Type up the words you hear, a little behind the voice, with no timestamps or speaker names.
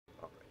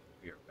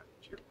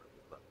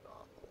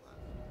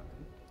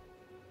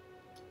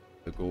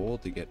goal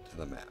to get to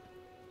the map.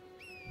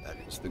 That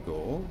is the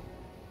goal.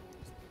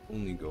 The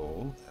only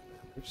goal that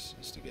matters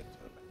is to get to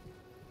the map.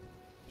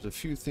 There's a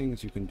few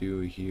things you can do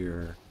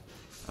here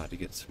to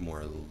get some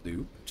more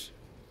loot,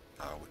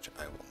 which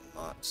I will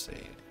not say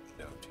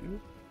no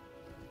to.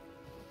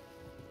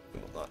 I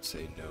will not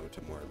say no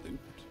to more loot.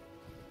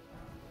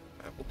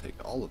 I will take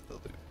all of the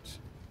loot.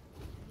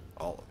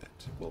 All of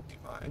it will be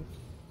mine.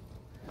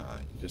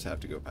 You just have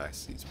to go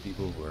past these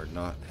people who are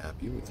not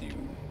happy with you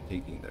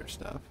taking their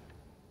stuff.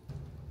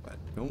 But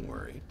don't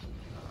worry.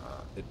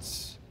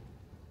 It's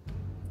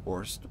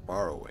forced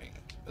borrowing,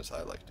 as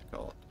I like to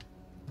call it.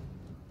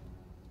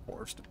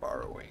 Forced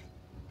borrowing.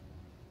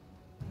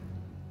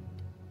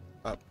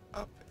 Up,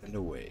 up, and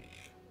away.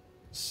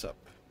 Sup,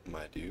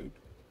 my dude.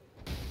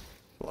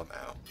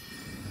 Lamau.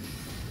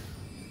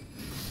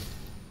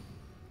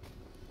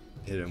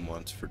 Hit him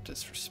once for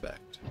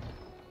disrespect.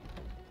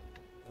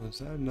 Oh, is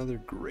that another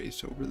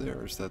Grace over there,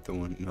 or is that the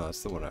one? No,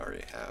 it's the one I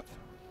already have.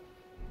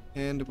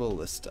 And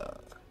Ballista.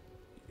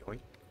 Yoink.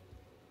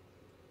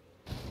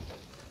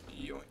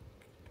 Yoink.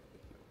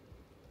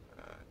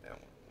 Down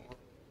one more.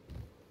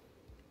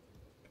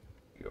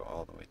 You go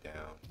all the way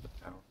down to the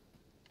power.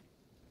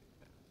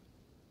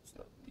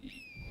 So the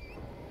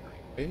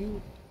right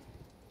way.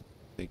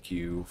 Thank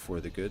you for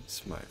the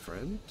goods, my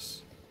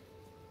friends.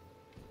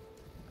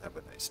 Have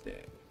a nice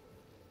day.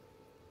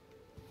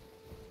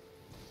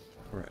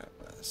 Grab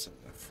some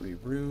free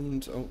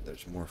runes. Oh,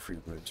 there's more free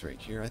runes right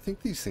here. I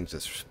think these things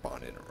just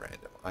spawn in at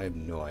random. I have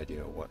no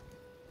idea what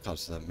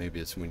causes them. Maybe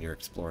it's when you're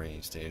exploring,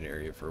 you stay in an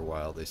area for a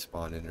while, they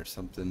spawn in or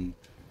something.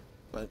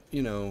 But,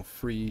 you know,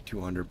 free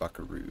 200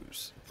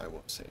 buckaroos. I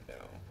won't say no.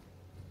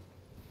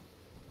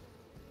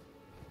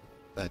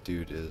 That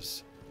dude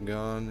is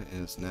gone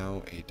and is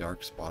now a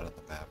dark spot on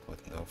the map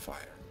with no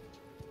fire.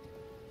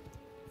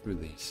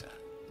 Really sad.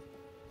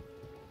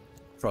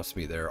 Trust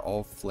me, they're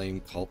all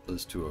flame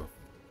cultists to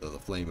the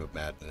flame of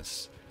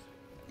madness.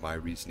 My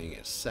reasoning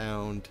is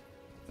sound.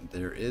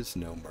 There is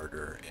no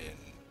murder in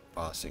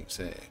Ba Sing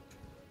Se.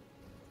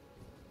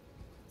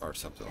 Or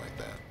something like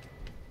that.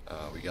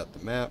 We got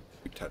the map.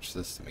 We touch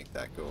this to make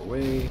that go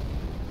away.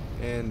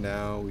 And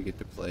now we get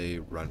to play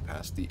Run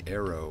Past the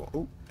Arrow.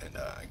 Oh, and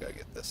I gotta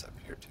get this up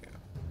here too.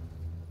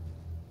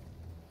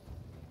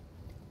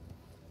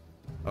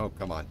 Oh,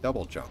 come on,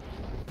 double jump.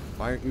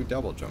 Why aren't you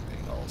double jumping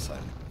all of a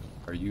sudden?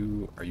 Are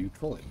you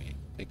trolling me?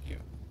 Thank you.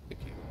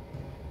 Thank you.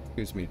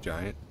 Excuse me,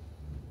 giant.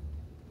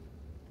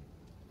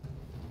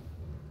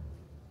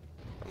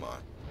 Come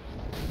on.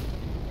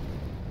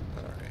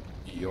 Alright,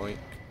 yoink.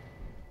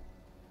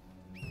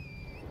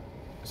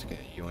 Just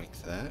gonna yoink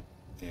that.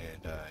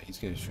 And he's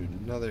gonna shoot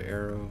another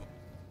arrow,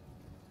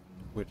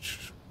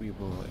 which we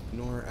will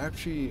ignore.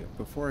 Actually,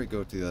 before I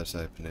go to the other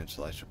side of the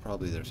peninsula,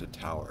 there's a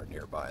tower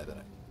nearby that I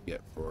can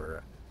get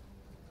for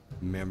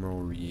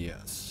memory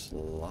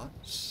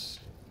slots.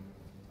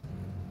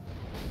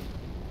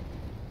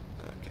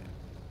 Okay.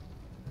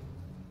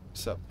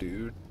 Sup,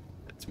 dude?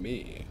 It's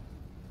me.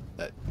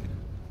 That.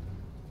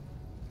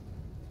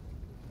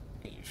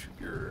 Can you shoot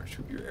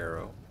your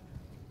arrow?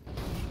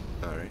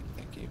 All right,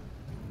 thank you.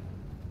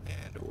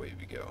 And away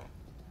we go.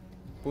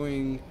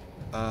 Boing.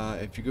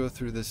 If you go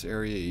through this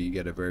area, you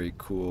get a very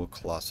cool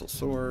colossal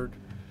sword,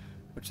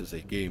 which is a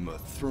Game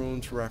of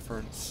Thrones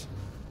reference.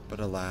 But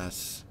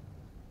alas,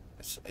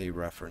 it's a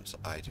reference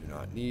I do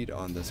not need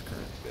on this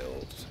current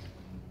build.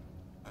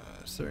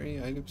 Is there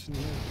any items in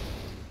here?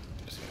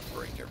 I'm just gonna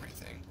break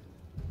everything.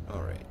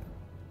 Alright.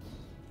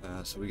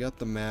 So we got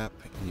the map,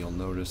 and you'll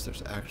notice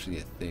there's actually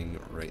a thing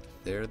right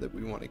there that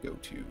we want to go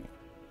to.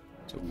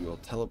 So we will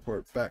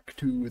teleport back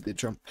to the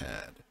jump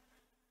pad.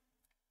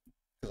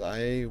 Because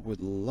I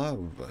would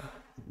love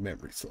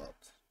memory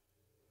slots.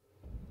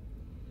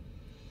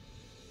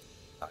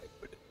 I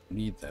would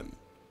need them.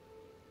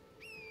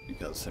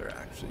 Because they're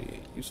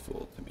actually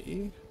useful to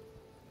me,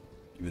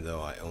 even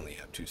though I only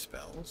have 2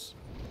 spells.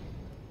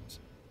 So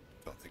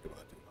don't think about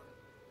it.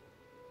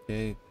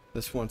 Okay,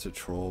 this one's a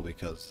troll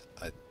because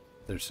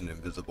there's an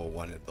invisible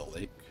one in the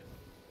lake.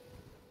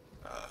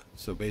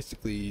 So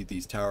basically,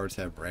 these towers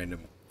have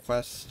random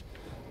quests.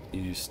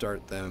 You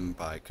start them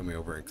by coming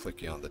over and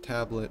clicking on the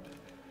tablet.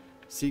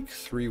 Seek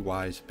 3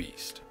 wise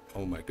beasts.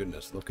 Oh my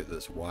goodness, look at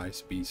this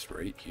wise beast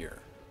right here.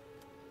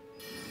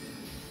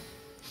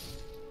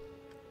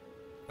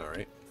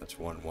 Alright, that's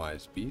 1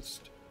 wise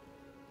beast.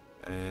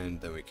 And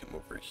then we come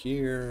over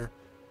here,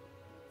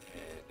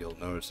 and you'll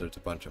notice there's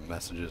a bunch of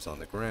messages on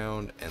the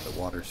ground, and the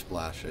water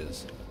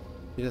splashes.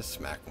 You just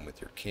smack them with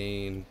your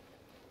cane,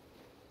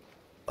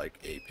 like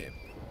a pimp.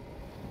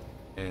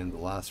 And the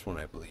last one,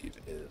 I believe,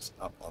 is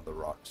up on the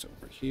rocks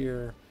over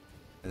here.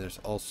 And there's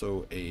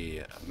also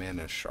a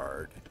mana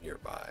shard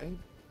nearby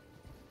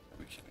that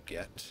we can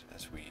get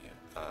as we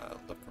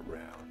look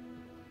around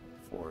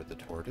for the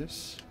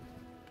tortoise.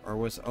 Or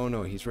was, oh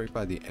no, he's right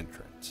by the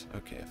entrance.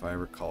 Okay, if I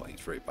recall,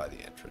 he's right by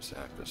the entrance.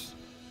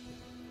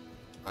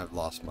 I've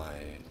lost my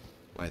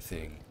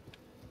thing,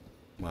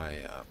 my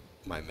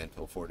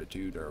mental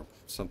fortitude or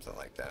something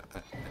like that.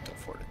 Mental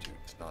fortitude,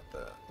 it's not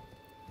the,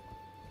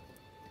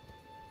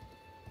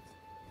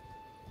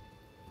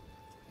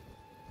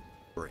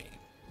 brain.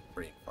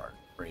 Brain fart.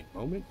 Brain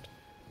moment.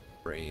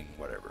 Brain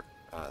whatever.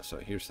 So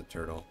here's the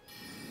turtle.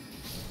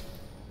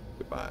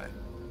 Goodbye.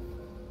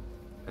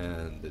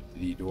 And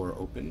the door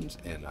opens,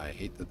 and I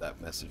hate that that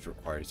message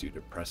requires you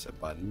to press a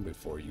button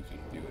before you can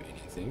do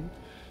anything.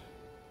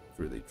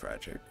 Really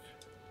tragic.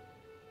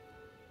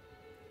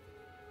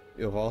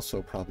 You'll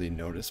also probably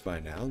noticed by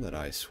now that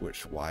I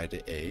switched Y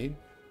to A.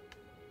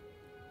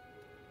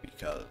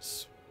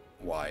 Because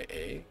why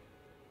A?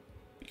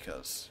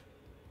 Because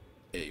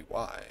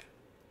AY.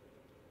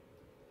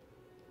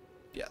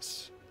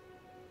 Yes.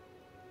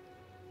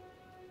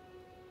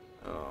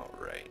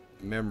 Alright.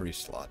 Memory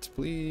slots,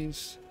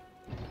 please.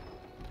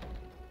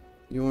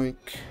 Yoink.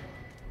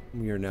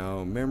 We are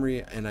now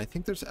memory, and I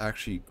think there's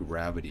actually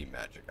gravity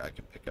magic I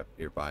can pick up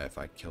nearby if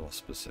I kill a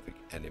specific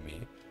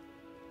enemy.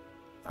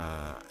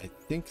 I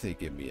think they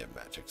give me a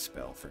magic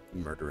spell for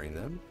murdering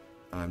them.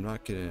 I'm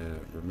not gonna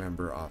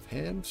remember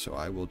offhand, so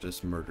I will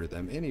just murder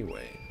them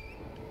anyway,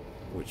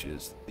 which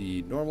is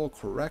the normal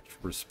correct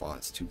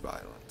response to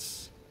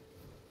violence.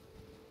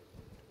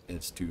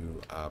 It's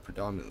to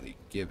predominantly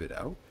give it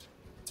out.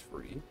 It's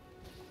free.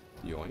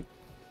 Yoink.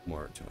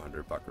 More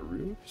 200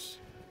 buckaroos.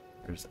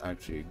 There's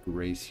actually a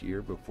grace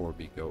here before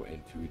we go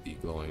into the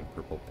glowing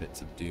purple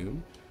pits of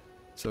doom.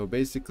 So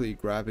basically,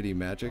 gravity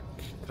magic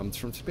comes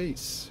from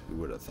space. Who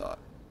would have thought?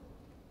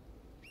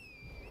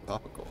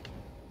 Topical.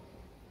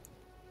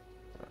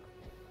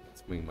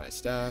 Swing my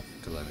staff,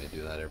 because I may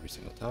do that every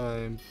single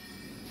time.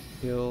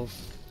 Kill.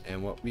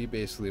 And what we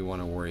basically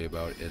want to worry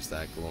about is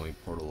that glowing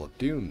portal of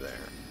doom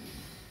there.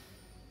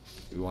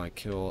 We want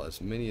to kill as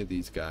many of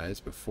these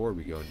guys before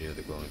we go near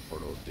the glowing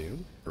portal of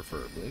doom,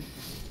 preferably.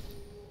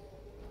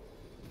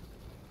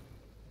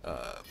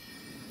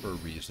 For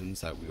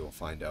reasons that we will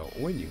find out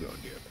when you go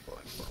near the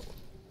glowing portal.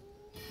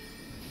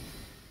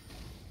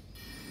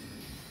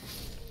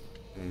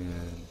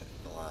 And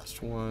the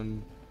last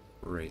one,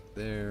 right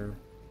there.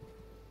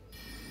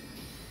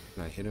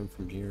 Can I hit him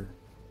from here?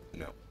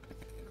 No. I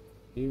can hit him from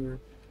here.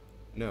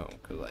 No,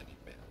 because I need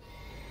mana.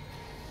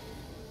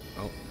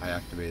 Oh, I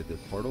activated the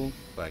portal,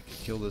 but I can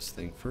kill this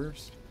thing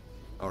first.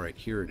 Alright,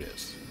 here it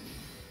is.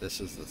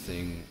 This is the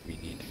thing we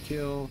need to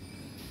kill.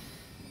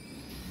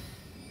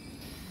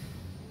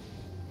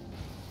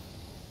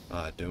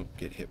 Don't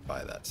get hit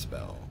by that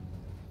spell.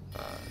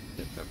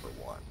 Tip number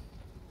 1.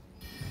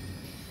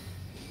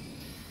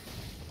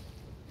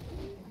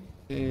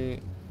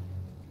 Okay.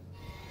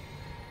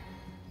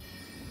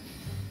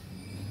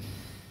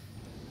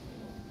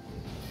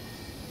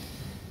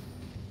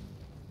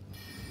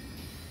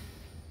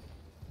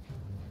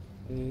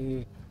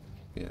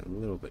 Yeah, a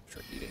little bit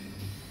tricky.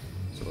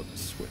 So we'll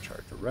just switch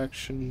our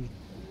direction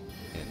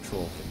and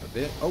troll him a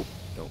bit. Oh,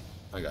 no,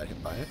 I got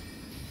hit by it.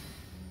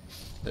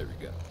 There we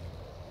go.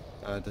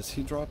 Does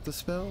he drop the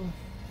spell?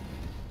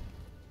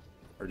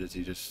 Or does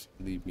he just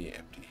leave me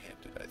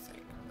empty-handed, I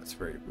think? That's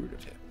very rude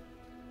of him.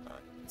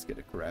 Let's get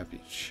a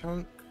gravity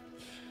chunk.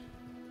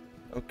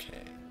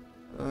 Okay.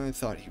 I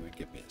thought he would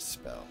give me a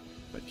spell,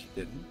 but he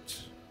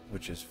didn't,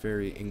 which is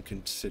very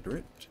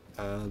inconsiderate.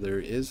 There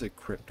is a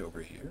crypt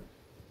over here.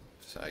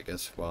 So I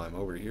guess while I'm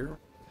over here,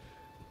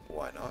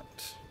 why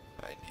not?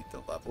 I need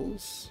the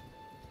levels.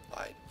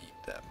 I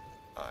need them.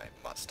 I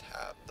must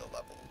have the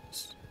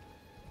levels.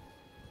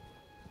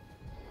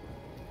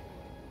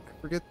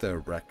 I forget the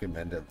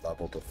recommended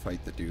level to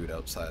fight the dude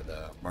outside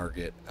the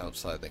market,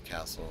 outside the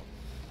castle.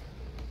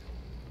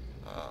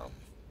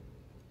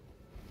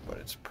 But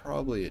it's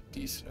probably a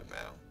decent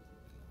amount.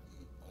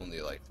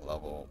 Only like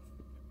level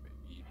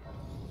maybe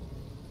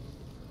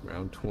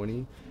around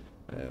 20.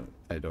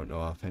 I don't know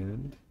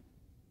offhand.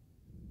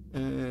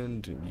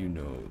 And you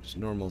know, it's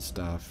normal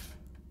stuff.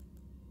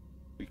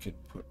 We could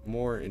put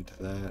more into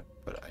that,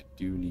 but I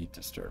do need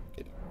to start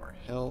getting more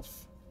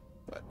health.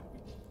 But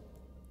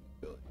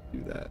we will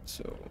do that,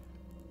 so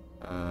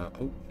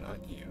oh,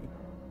 not you.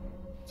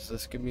 Does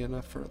this give me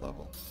enough for a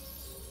level?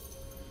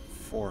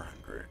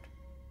 400.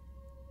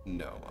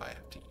 No, I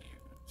have to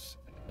use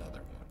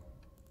another one.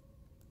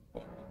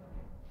 Oh.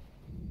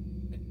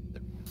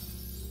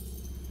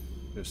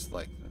 Just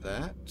like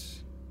that.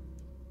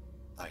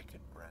 I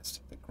can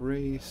rest in the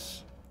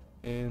grace,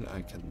 and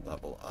I can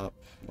level up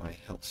my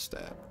health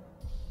stat.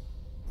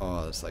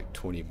 Oh, it's like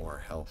 20 more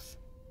health.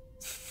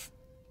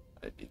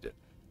 I need it.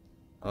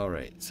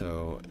 Alright,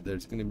 so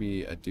there's going to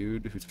be a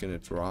dude who's going to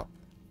drop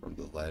from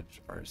the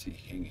ledge, or is he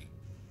hanging?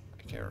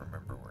 I can't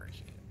remember where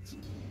he is.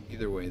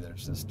 Either way,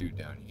 there's this dude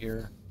down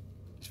here.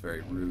 He's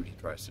very rude. He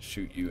tries to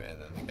shoot you, and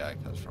then the guy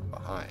comes from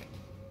behind,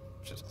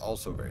 which is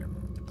also very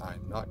rude.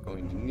 I'm not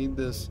going to need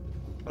this,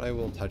 but I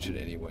will touch it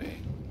anyway,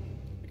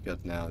 because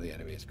now the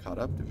enemy is caught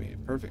up to me.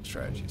 Perfect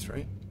strategies,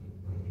 right?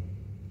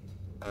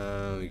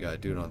 We got a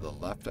dude on the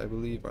left, I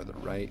believe, or the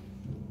right.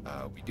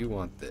 We do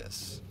want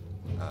this.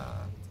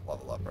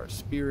 Level up our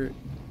spirit,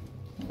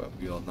 but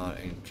we will not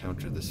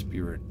encounter the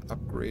spirit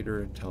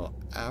upgrader until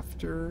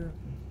after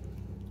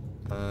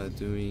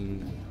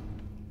doing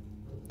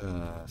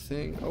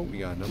thing. Oh, we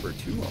got number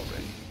 2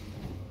 already.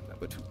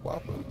 Number 2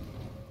 Wapu.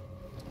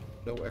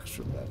 No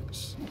extra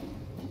letters.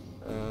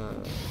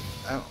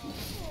 Ow.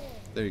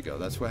 There you go.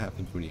 That's what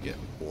happens when you get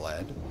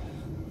bled.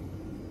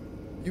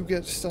 You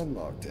get stun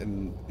locked,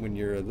 and when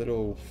you're a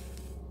little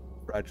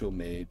fragile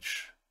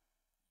mage,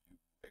 you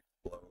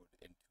explode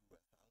into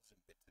 1,000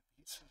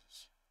 bits and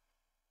pieces.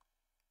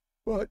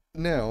 But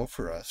now,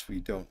 for us, we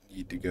don't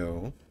need to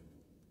go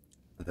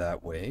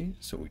that way,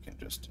 so we can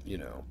just, you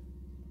know,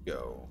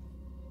 go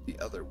the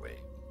other way.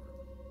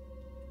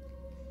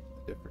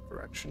 A different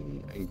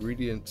direction.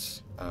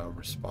 Ingredients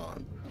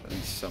respawn. At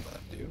least some of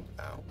them do.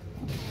 Ow.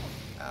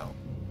 Ow.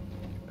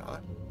 Do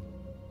not.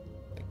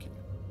 Thank you.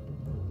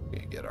 We're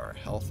gonna get our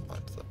health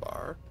onto the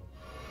bar,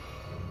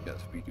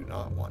 because we do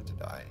not want to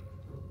die.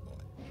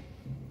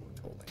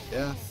 Holding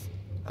death.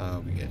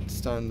 We get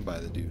stunned by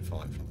the dude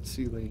falling from the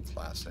ceiling.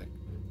 Classic.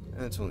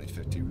 And it's only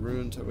 50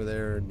 runes over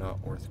there. Not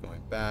worth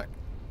going back.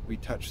 We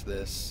touch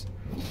this.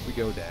 We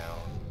go down.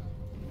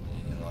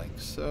 And like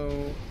so.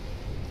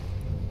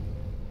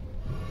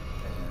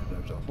 And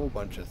there's a whole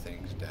bunch of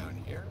things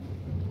down here.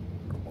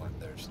 For one,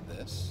 there's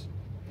this.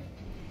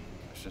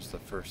 It's just the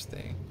first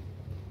thing.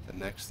 The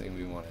next thing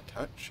we want to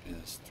touch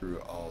is through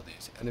all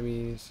these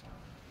enemies.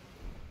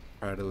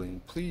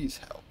 Prattling, please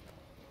help.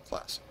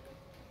 Classic.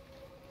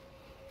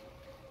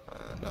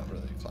 Not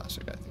really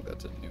classic. I think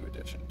that's a new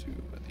addition to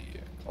the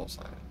call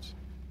signs.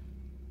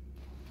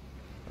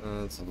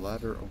 There's a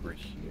ladder over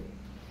here.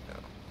 No.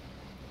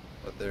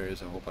 But there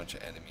is a whole bunch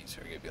of enemies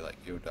who are going to be like,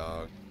 yo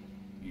dog,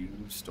 you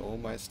stole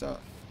my stuff.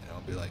 And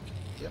I'll be like,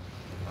 yep,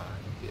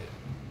 I did.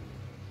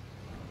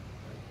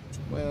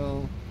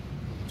 Well,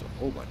 there's a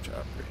whole bunch of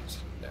upgrades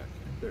down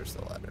here. There's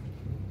the ladder.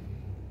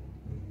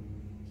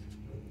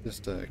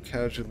 Just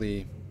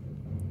casually,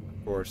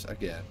 of course,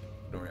 again,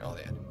 ignoring all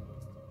the enemies.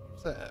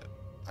 What's that?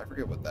 I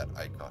forget what that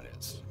icon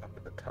is up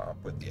at the top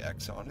with the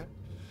X on it.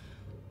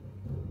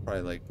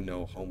 Probably like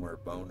no home or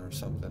bone or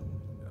something.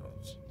 Who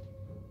knows?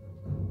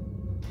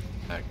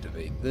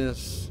 Activate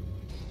this.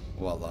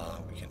 Voila,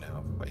 we can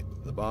now fight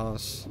the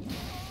boss.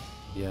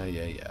 Yeah,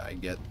 I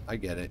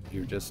get it.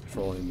 You're just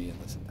trolling me in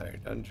this entire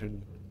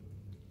dungeon.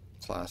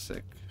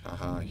 Classic.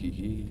 Haha, hee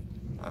hee.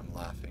 I'm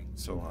laughing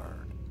so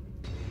hard.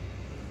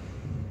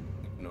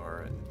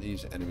 Ignore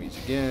these enemies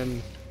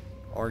again,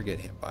 or get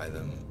hit by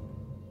them,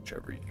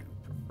 whichever you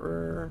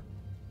prefer.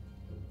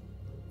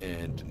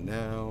 And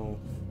now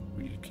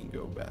we can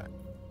go back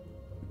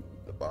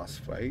to the boss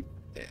fight,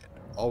 and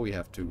all we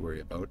have to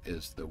worry about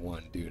is the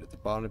one dude at the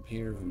bottom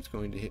here who's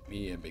going to hit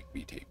me and make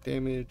me take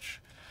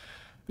damage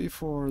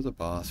before the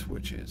boss,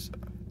 which is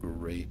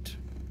great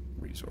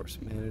resource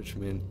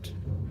management.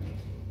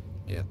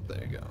 Yep,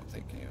 there you go.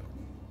 Thank you.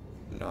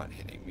 Not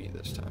hitting me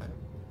this time.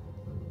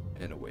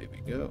 And away we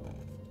go.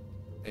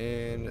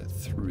 And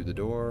through the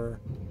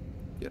door.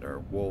 Get our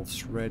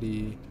wolves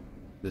ready.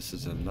 This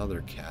is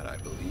another cat, I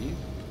believe.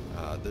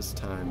 This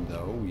time,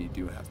 though, we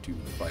do have to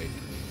fight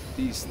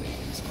these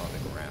things on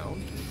the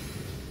ground.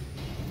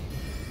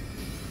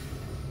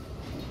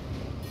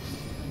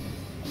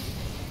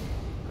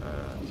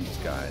 These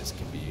guys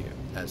can be,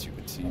 as you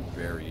can see,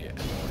 very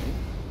annoying.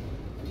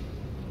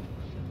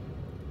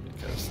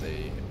 Because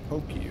they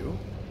poke you,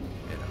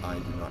 and I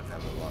do not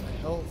have a lot of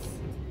health.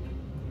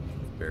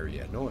 Very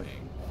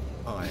annoying.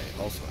 I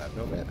also have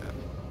no mana,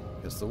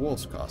 because the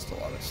wolves cost a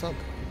lot of summon,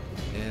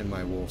 and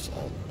my wolves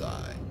all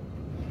die.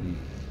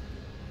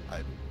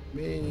 I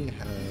may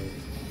have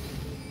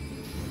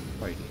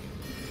fighting,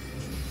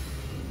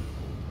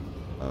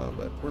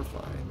 but we're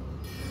fine.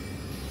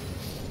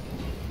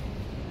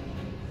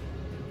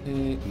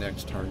 Okay,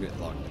 next target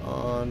locked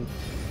on.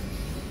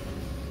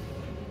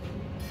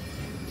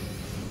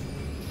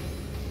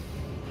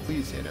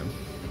 Please hit him.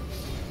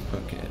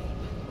 Okay,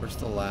 where's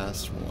the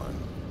last one?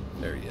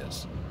 There he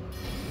is.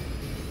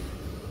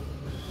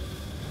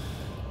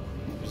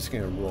 I'm just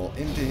gonna roll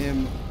into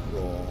him,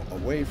 roll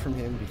away from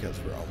him because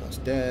we're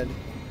almost dead,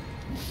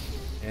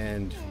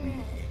 and we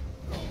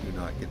do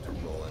not get to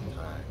roll in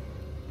time.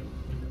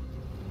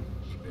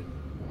 Even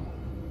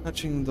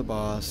touching the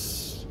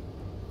boss,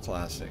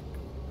 classic.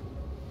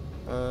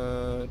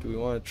 Do we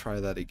want to try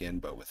that again,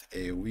 but with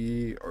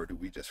AoE, or do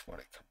we just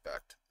want to come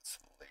back to this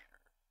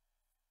later?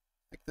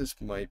 I think this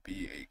might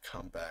be a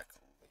comeback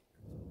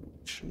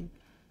later.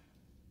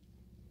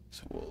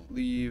 So we'll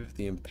leave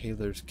the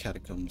Impaler's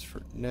Catacombs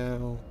for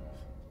now.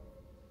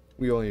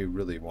 We only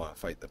really want to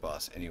fight the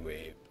boss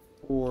anyway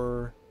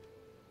for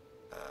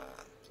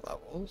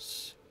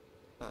levels.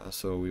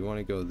 So we want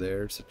to go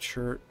there. It's a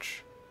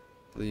church.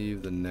 I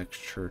believe the next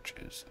church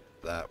is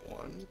that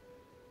one.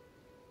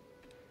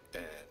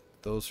 And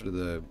those are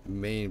the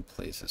main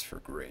places for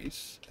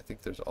grace. I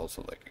think there's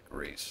also like a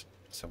grace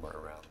somewhere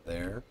around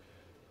there.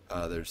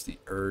 There's the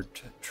Erd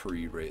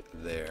tree right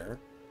there.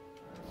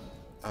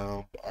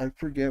 I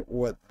forget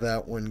what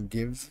that one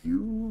gives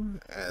you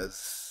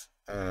as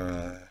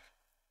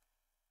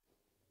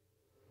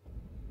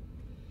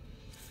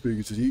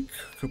physique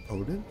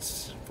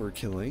components for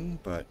killing,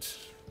 but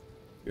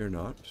you're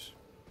not.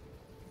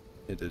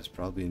 It is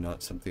probably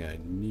not something I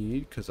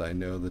need, because I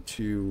know the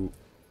two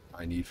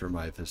I need for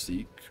my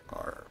physique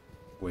are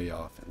way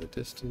off in the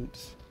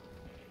distance.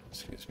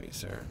 Excuse me,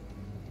 sir.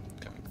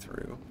 Coming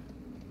through.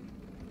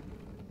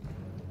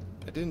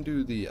 I didn't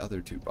do the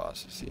other two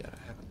bosses yet.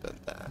 I haven't done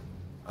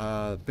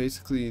that.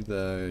 Basically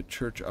the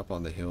church up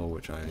on the hill,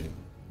 which I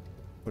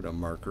put a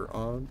marker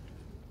on,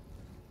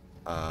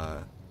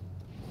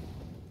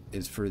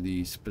 is for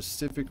the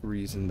specific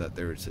reason that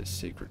there is a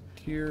sacred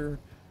tear,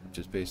 which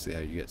is basically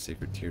how you get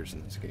sacred tears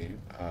in this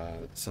game.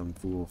 Some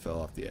fool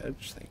fell off the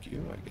edge. Thank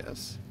you, I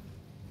guess,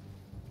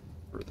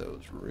 for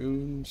those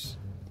runes.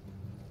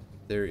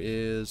 There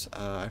is,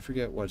 I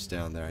forget what's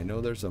down there. I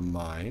know there's a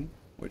mine,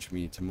 which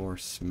means more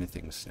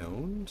smithing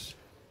stones.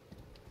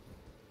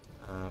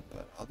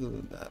 But other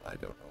than that, I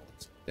don't know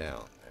what's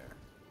down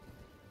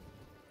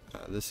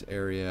there. This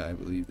area, I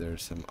believe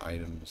there's some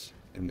items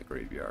in the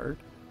graveyard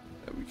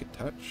that we can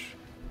touch.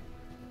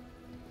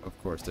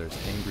 Of course, there's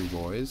angry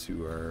boys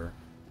who are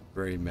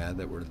very mad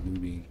that we're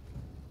looting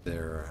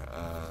their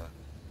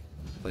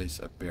place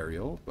of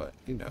burial, but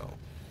you know,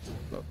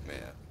 look,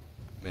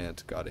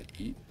 man's gotta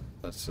eat.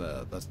 That's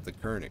the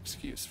current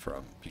excuse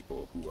from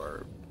people who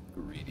are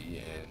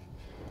greedy and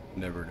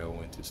never know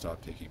when to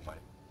stop taking money.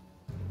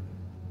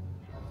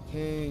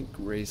 Okay,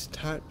 Grace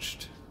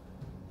touched.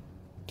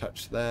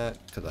 Touch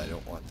that, because I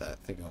don't want that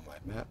thing on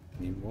my map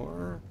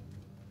anymore.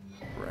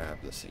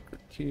 Grab the sacred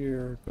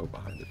tear, go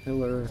behind the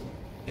pillar,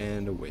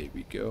 and away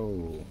we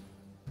go.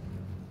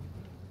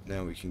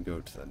 Now we can go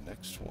to the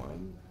next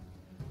one.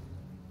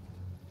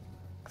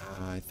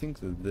 I think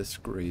that this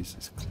Grace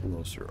is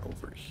closer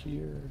over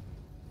here.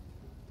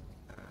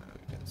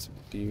 We got some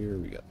deer,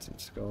 we got some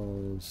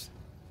skulls.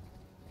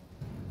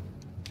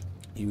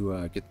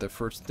 You get the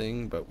first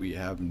thing, but we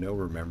have no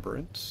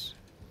remembrance,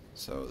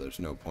 so there's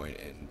no point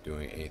in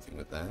doing anything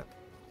with that.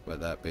 But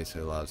that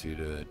basically allows you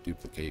to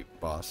duplicate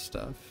boss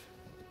stuff,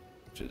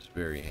 which is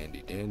very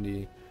handy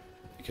dandy,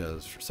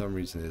 because for some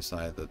reason they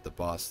decided that the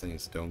boss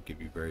things don't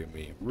give you very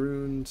many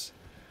runes,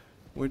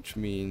 which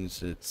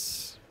means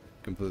it's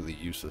completely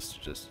useless to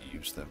just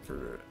use them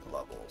for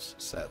levels,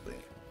 sadly.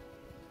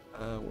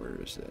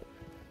 Where is it?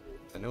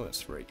 I know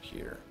it's right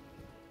here.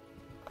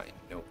 I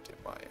know it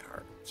in my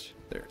heart.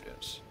 There it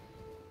is.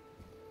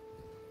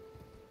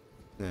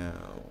 Now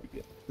we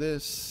get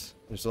this.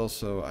 There's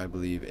also, I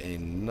believe,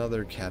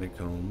 another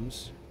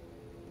catacombs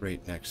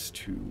right next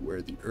to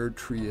where the Erd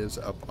tree is,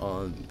 up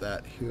on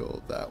that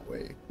hill that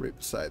way. Right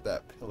beside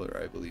that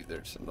pillar, I believe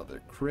there's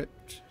another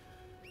crypt,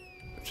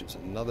 which is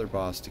another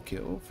boss to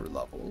kill for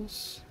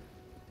levels,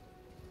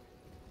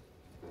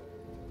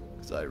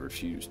 because I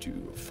refuse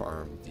to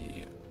farm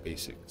the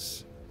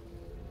basics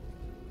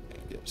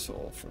and get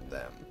soul from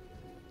them.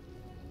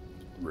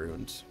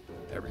 Runes.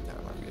 Every time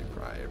I'm gonna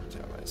cry every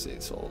time I say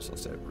souls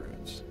instead of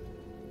runes.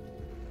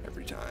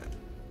 Every time.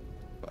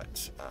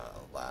 But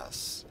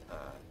alas,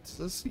 does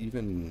this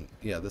even,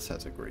 yeah, this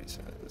has a grace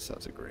in it. This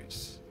has a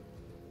grace.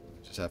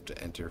 Just have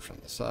to enter from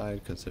the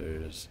side because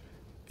there's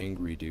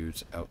angry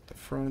dudes out the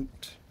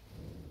front,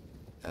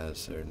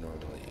 as there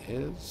normally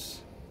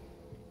is.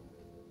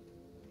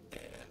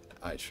 And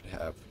I should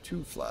have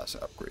 2 flask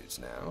upgrades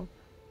now,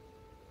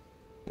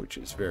 which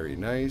is very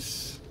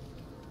nice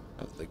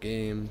of the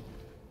game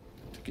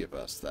to give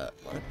us that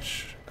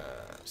much.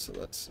 So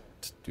let's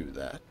do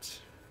that.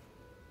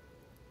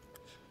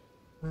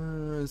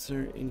 Is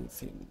there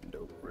anything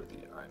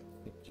noteworthy I'm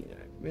thinking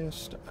I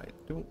missed? I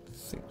don't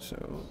think so.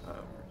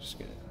 We're just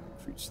gonna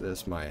increase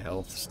this. My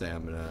health,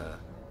 stamina,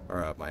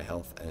 or my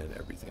health and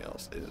everything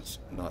else is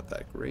not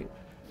that great.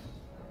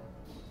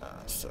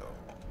 So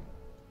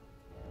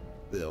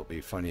it'll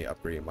be funny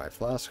upgrading my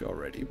flask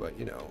already, but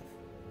you know,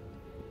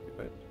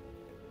 but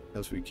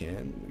as we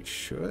can, we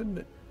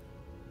should.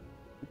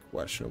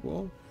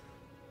 Questionable.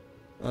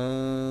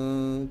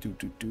 So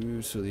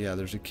yeah,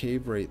 there's a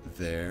cave right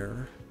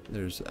there.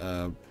 There's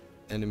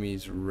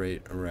enemies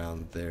right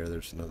around there.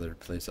 There's another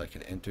place I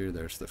can enter.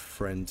 There's the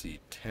frenzied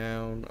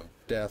town of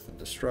death and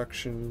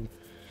destruction.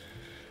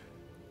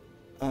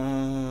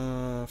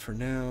 For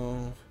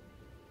now,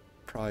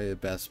 probably the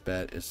best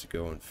bet is to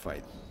go and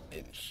fight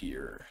in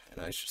here,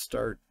 and I should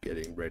start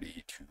getting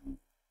ready to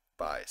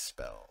buy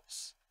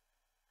spells.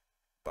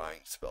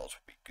 Buying spells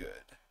would be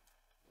good.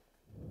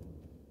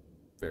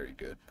 Very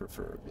good,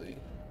 preferably.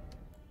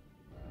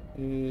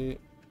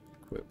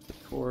 Equip the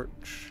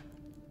torch.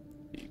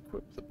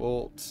 Equip the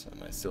bolts.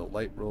 Am I still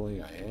light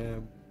rolling? I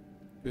am.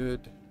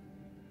 Good.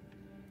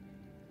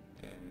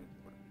 And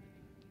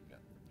we got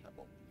the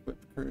pebble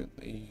equipped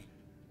currently.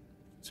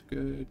 It's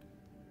good.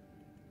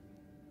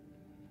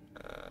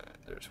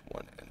 There's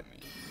one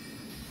enemy.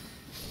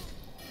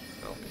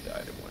 I only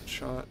died in 1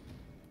 shot.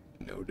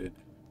 Noted.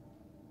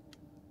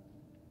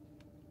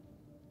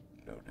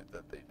 Noted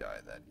that they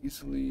die that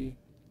easily.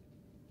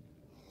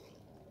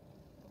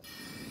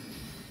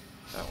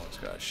 That one's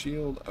got a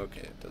shield.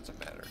 Okay, it doesn't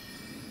matter.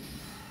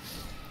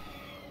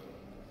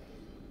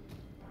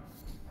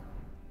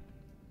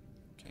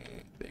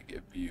 Okay, they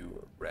give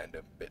you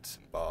random bits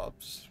and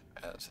bobs,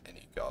 as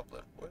any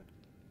goblin would.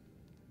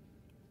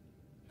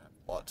 Have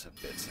lots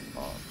of bits and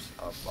bobs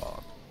of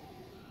Bob.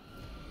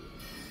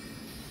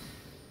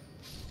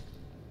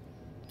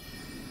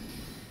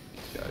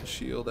 These guys my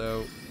shield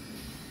out.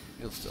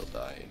 He'll still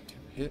die in 2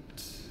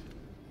 hits.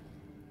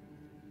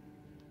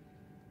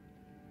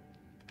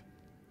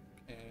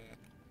 Okay.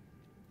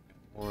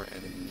 More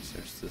enemies.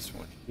 There's this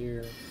one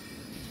here.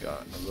 He's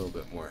got a little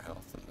bit more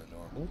health than the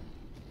normal.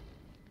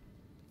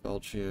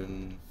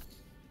 Belgian.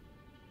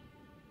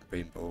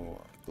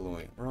 Rainbow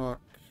glowing rock.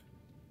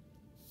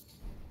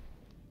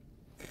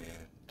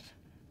 And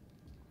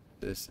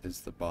this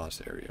is the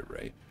boss area,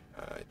 right?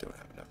 I don't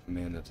have enough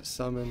mana to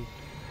summon.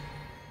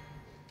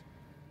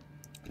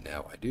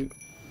 Now I do.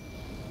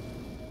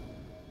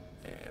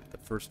 And the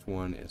first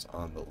one is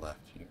on the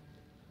left here.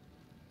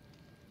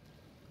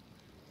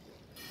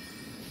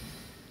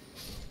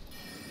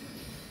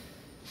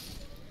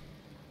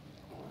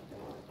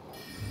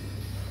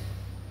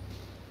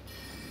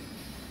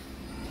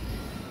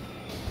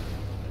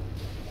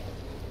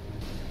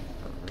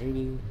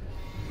 Alrighty.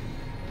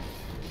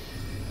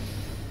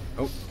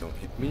 Oh, don't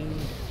hit me,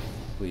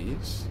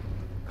 please.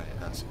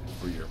 I ask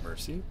for your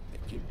mercy.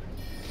 Thank you.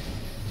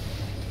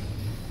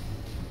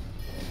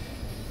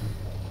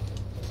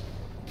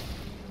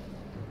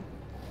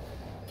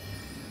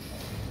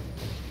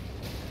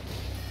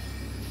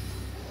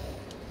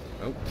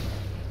 Oh,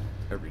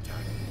 every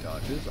time he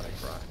dodges, I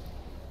cry.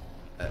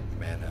 That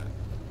mana,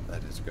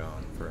 that is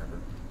gone forever.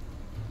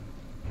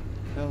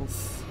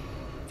 Health,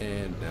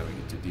 and now we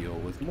get to deal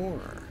with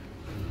more.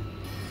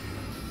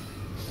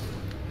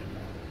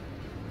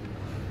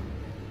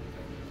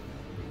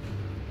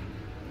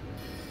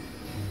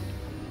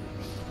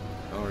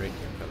 Alright,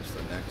 here comes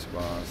the next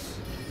boss.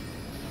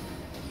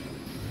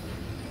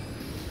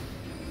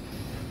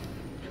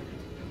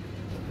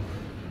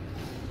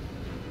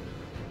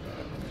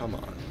 Come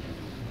on.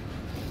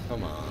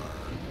 Come on.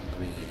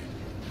 Let me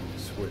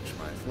switch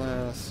my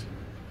flask.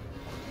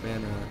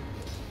 Mana.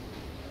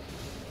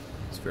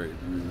 It's very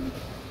rude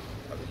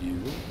of you.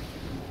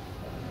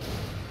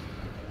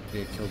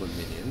 We're gonna kill the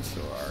minions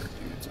so our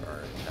dudes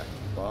are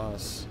attacking the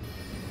boss.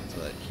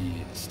 So that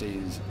he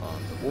stays on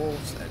the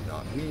wolves and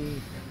not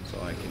me. So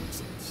I can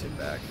sit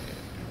back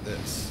and do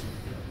this.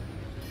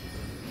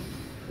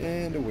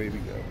 And away we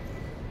go.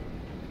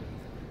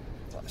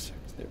 Classic.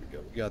 There we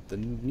go. We got the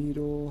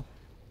needle.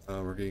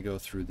 We're going to go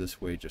through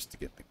this way just to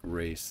get the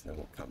grace, then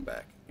we'll come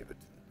back and give it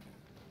to them.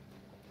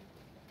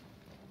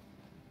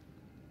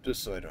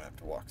 Just so I don't have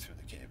to walk through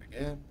the cave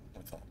again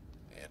with all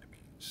the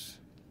enemies.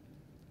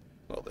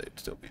 Well, they'd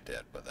still be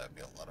dead, but that'd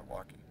be a lot of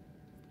walking.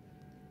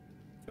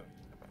 So,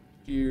 come out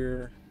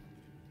here.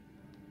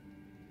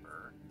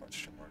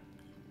 Question mark.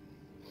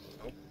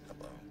 Oh,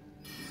 hello.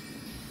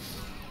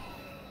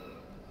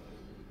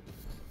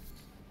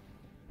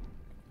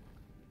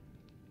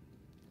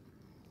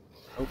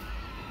 Oh.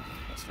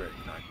 That's very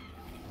kind.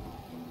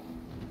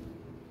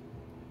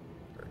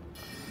 Very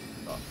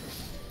thoughtful,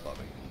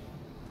 loving.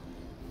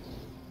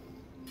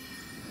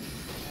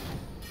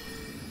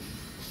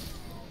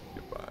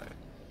 Goodbye.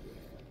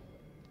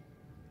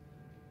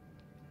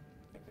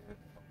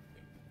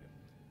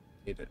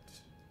 Hit it.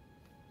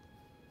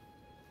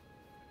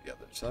 The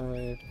other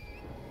side.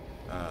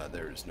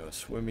 There is no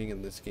swimming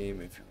in this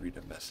game. If you read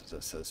a message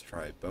that says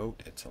try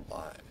boat, it's a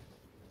lie.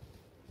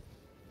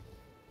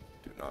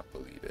 Do not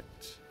believe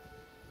it.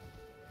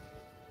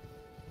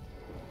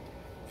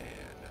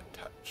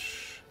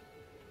 Touch.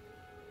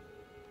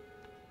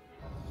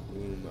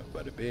 Boom,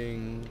 bada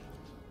bing.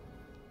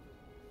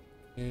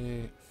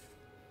 Okay.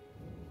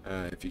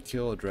 If you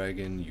kill a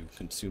dragon, you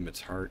consume its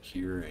heart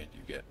here and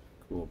you get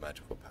cool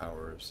magical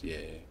powers.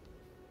 Yay.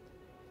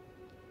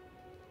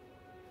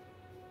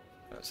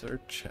 Is there a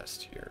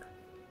chest here?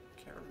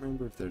 Can't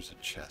remember if there's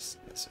a chest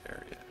in this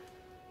area.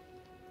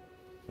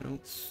 I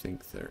don't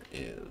think there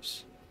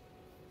is.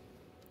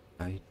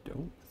 I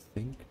don't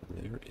think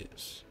there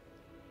is.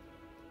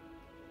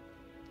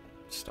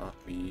 Stop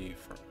me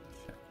from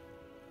checking.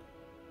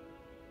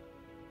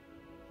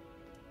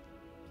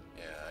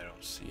 Yeah, I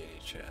don't see any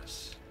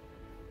chests.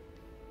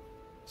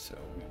 So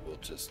we will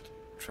just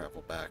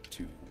travel back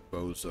to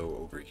Bozo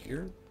over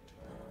here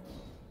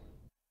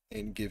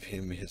and give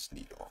him his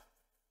needle.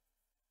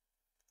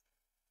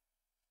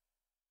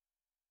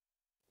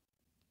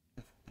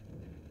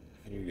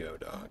 Here you go,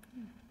 dog.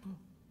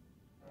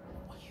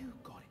 Oh, you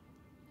got it.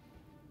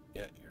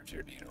 Yeah, here's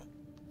your needle.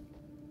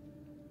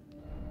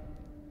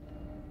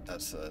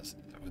 That's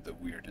the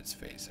weirdest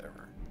face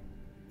ever.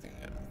 Thing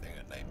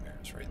of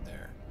nightmares right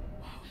there.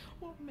 Wow.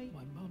 What made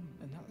my mum,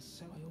 and that's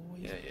so I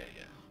always.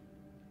 Yeah.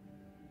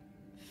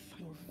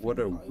 What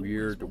a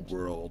weird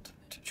world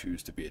to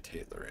choose to be a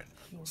tailor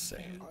in. I'm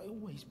saying. I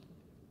always.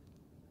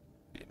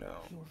 You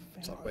know,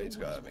 somebody's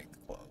got to make the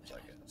clothes, I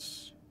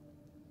guess.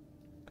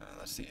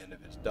 That's the end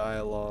of his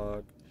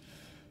dialogue.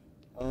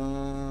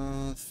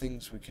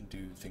 Things we can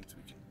do.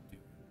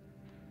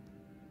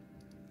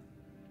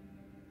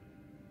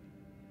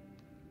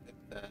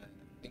 I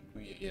think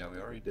we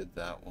already did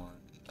that one.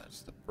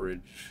 That's the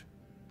bridge.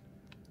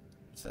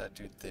 What's that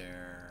dude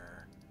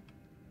there?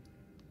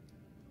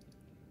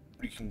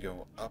 We can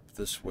go up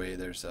this way.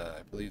 There's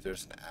I believe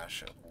there's an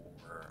Ash of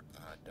War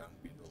dung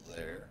beetle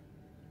there.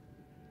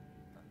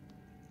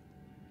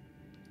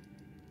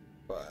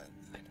 but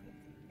I don't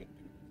think we can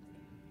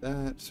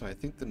do that. So I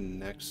think the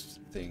next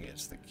thing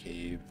is the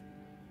cave.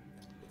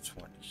 This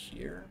one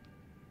here.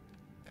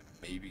 And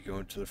maybe go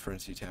into the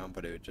Frenzy Town,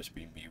 but it would just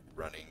be me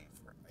running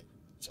for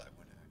items. I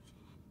wouldn't actually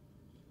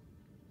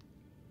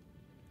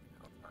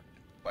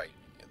fight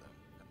any of them.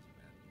 That's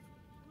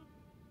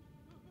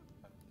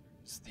bad.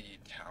 There's the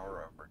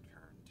Tower of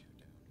Return to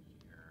down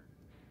here.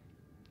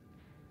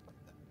 What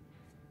the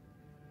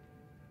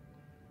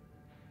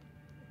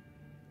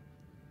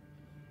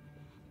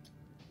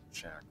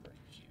Jack right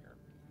here.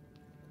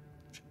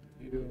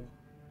 Two.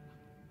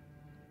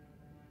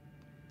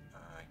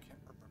 I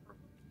can't remember.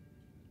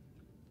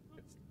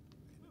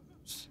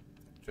 It's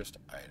just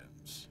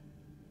items.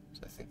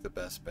 So I think the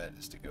best bet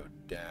is to go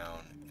down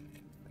and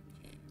into the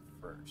cave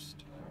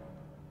first.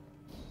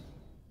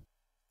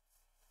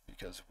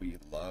 Because we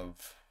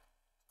love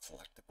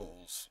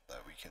collectibles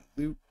that we can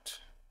loot.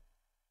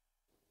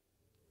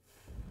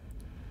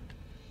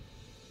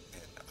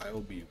 And I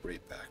will be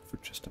right back for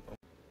just a moment.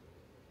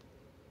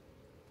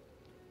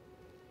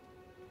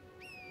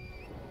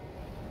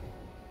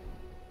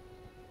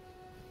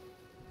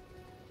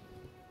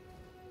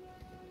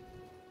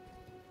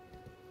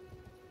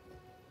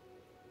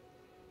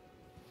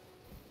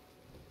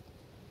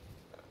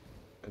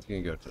 I was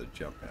gonna go to the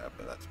jump pad,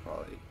 but that's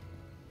probably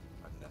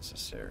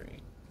unnecessary.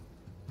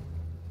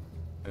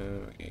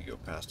 We're gonna go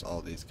past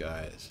all these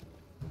guys.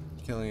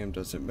 Killing them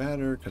doesn't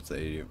matter because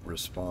they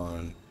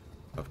respawn.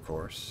 Of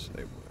course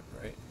they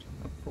would, right?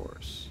 Of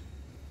course.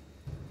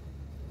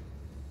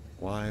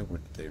 Why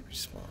wouldn't they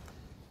respawn?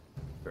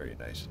 Very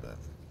nice of them.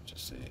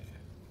 Just a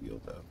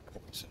field of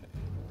poison.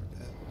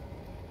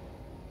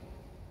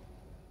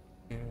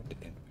 And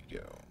in we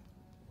go.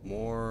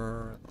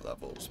 More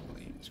levels,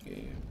 please,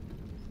 game.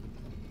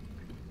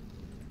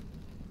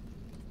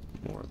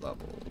 More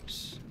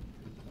levels.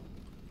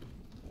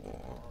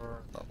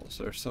 More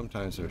levels.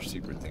 Sometimes there's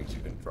secret things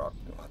you can drop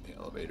on the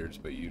elevators,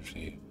 but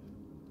usually,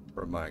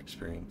 from my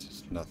experience,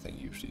 it's nothing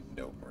usually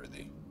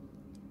noteworthy.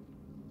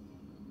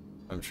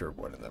 I'm sure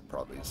one of them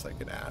probably is like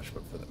an ash,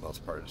 but for the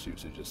most part it's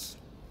usually just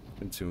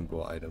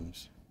consumable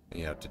items. And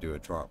you have to do a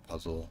drop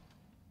puzzle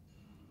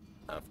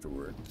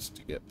afterwards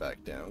to get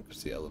back down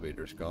because the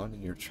elevator's gone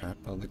and you're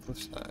trapped on the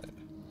cliffside.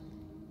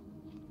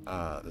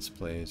 This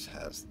place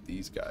has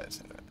these guys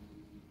in it.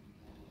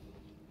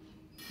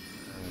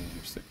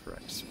 Use the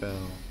correct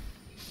spell.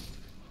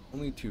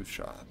 Only 2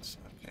 shots.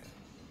 Okay.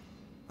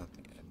 Not the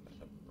end of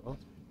the world.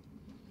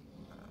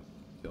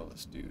 Kill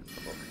this dude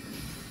from over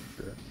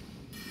here.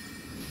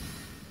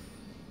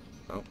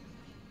 Sure. Oh.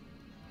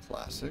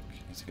 Classic.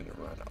 He's gonna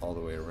run all the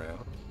way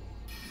around.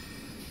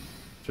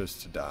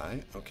 Just to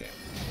die. Okay.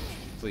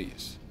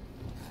 Please.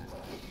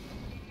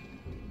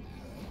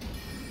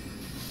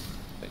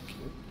 Thank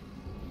you.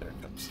 There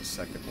comes the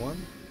second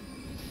one.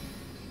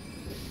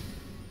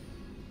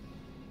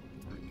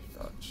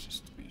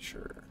 Just to be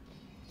sure.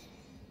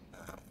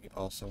 We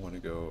also want to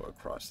go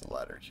across the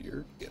ladder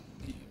here to get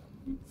the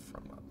loot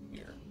from up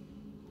here.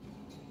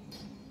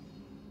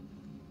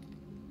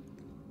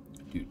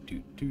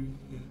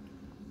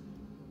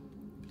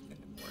 And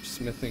more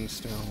smithing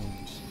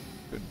stones.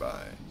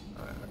 Goodbye. I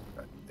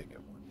forgot they get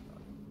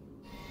one.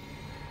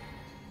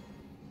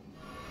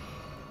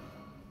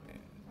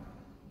 And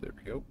there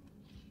we go.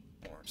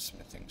 More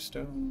smithing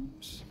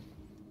stones.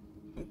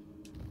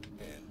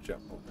 And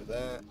jump over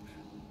that.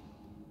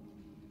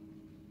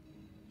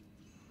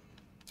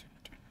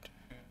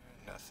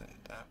 Nothing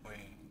that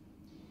way.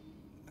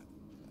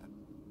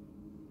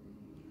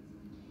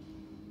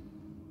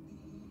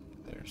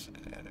 There's an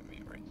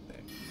enemy right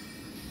there.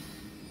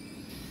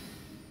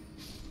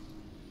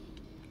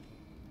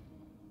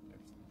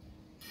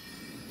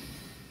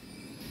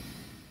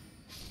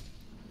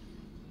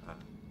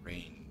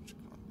 Range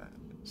combat.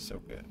 It's so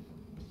good.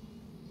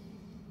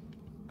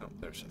 Oh,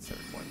 there's a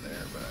third one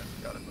there, but I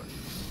forgot about it.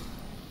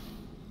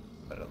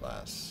 But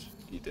alas,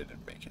 he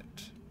didn't make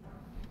it.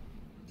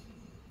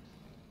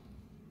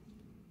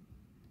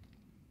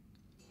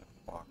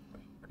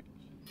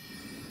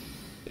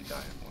 They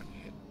die in one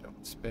hit,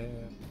 don't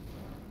spam.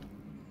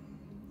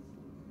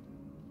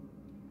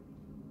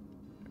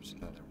 There's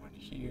another one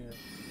here.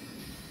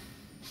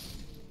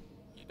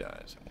 He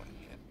dies in one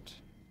hit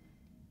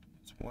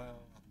as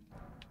well.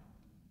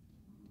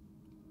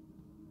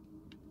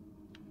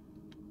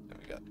 Then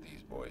we got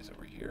these boys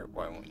over here.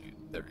 Why won't you?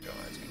 There we go.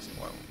 I was gonna say,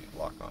 why won't you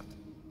lock on?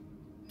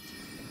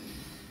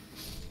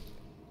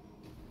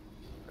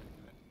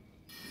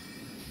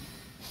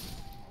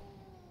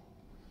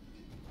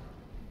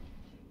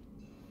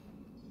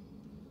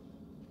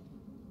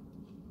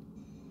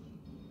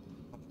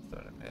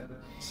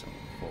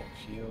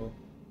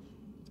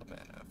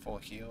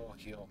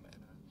 Heal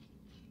mana,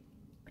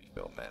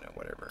 refill mana,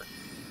 whatever.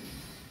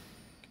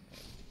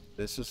 Okay.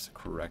 This is the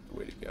correct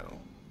way to go,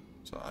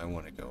 so I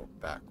want to go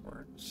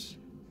backwards.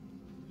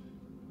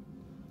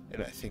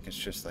 And I think it's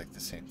just like the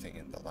same thing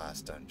in the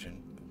last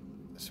dungeon.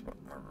 This is what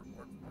our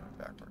reward for going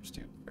backwards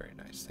too. Very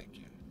nice, thank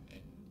you.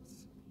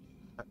 It's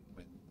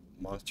with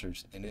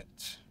monsters in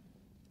it.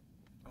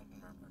 I don't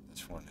remember if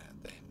this one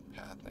had the hidden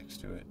path next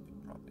to it.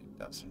 It probably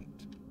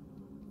doesn't.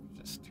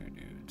 Just two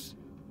dudes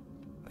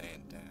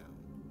laying down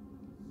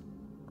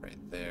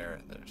right there,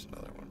 and there's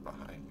another one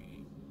behind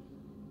me.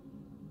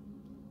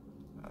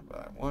 But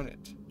I want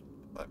it to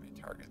let me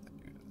target the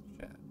dude in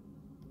the chat.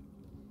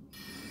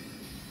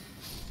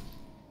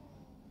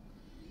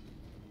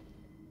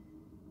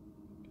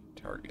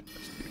 Target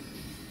this dude.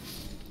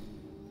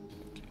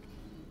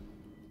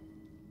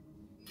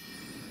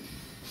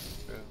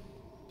 Okay.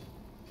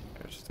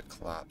 There's the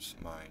collapse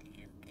mine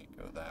here. Can't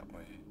go that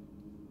way.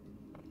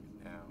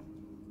 Now.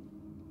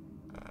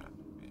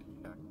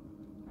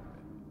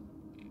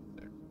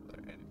 There's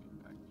another enemy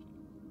back here.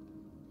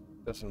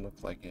 Doesn't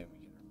look like him.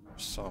 We get our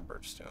somber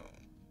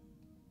stone.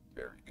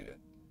 Very good.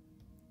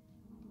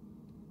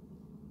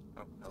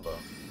 Oh, hello.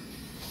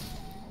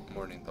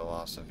 Mourning the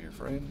loss of your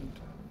friend.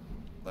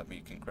 Let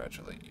me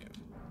congratulate you.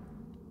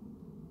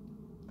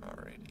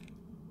 Alrighty.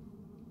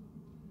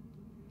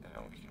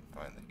 Now we can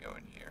finally go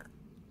in here.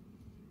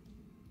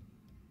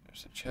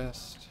 There's a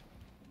chest.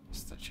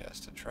 Is the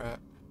chest a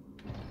trap?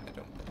 I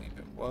don't believe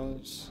it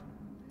was.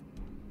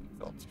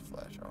 Felty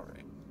flesh,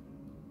 alright.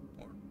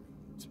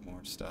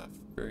 More stuff.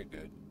 Very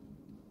good.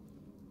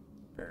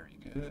 Very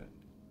good.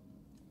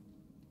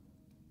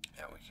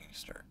 Now we can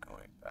start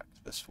going back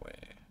this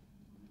way.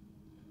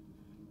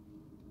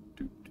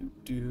 Do do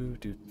do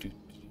do do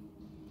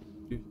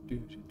do do do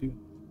do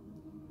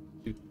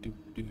do do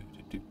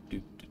do do do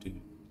do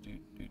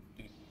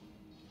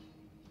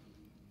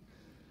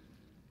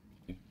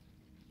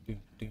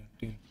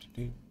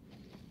do.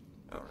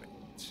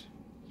 Alright.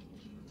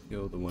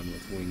 Kill the one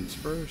with wings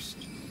first.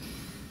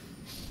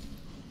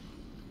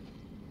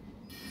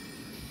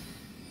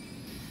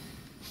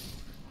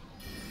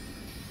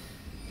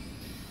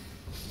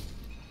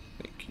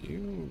 Thank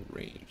you.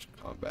 Ranged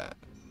combat.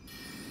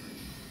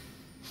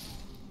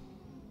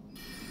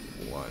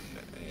 1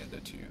 and a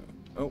 2.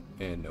 Oh,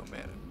 and no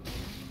mana.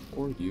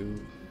 For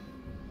you.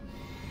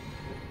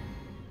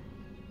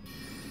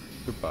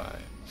 Goodbye.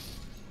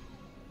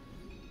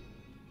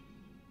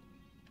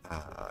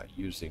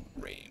 Using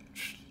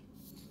ranged.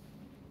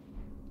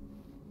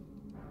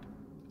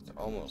 It's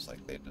almost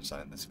like they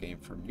designed this game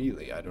for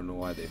melee. I don't know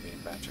why they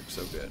made magic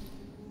so good.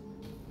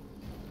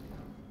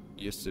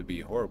 It used to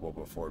be horrible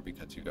before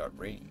because you got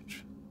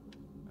range.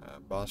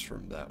 Boss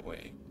room that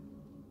way.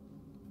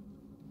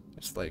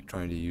 It's like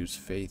trying to use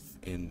faith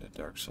in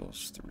Dark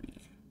Souls 3.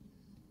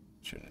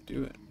 Shouldn't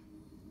do it.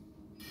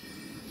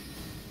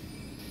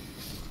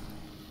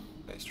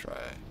 Nice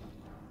try,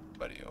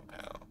 buddy oh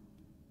pal.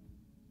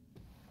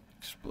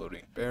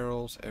 Exploding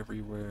barrels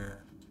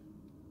everywhere.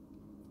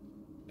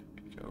 There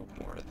we go,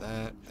 more of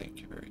that.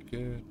 Thank you, very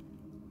good.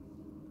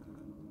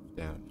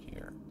 Down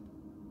here.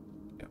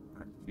 Yep,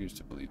 I refuse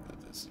to believe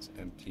that this is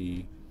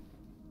empty.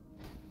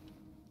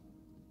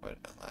 But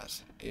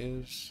alas it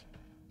is.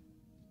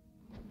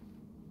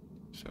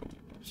 So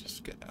we'll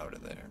just get out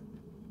of there.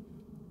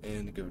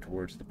 And go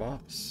towards the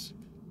boss.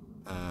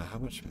 How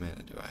much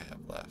mana do I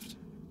have left?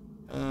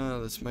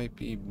 This might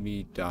be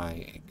me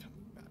dying and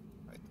coming back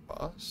to fight the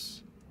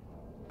boss.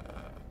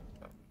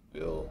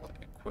 We'll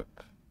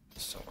equip the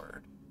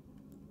sword.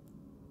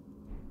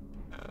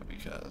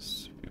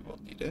 Because we will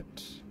need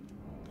it.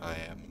 I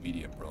am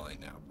medium rolling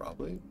now,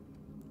 probably.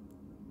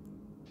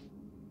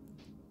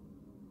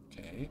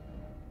 Okay.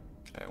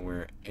 Can I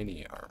wear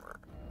any armor?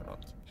 Put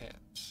on some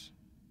pants.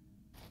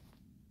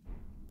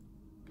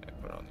 Can I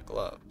put on the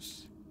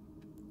gloves?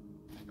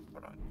 I can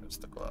put on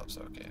just the gloves,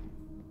 okay.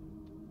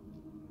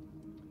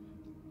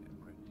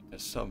 Ready to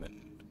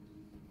summon.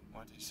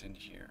 What is in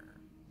here?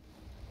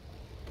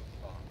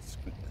 Oh,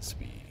 goodness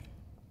me.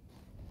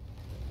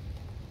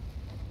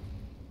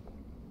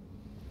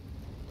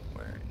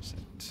 Where is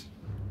it?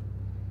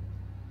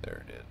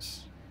 There it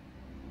is.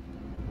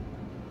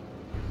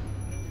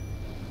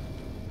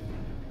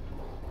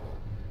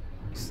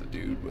 It's the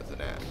dude with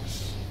an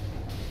axe.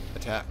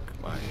 Attack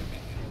my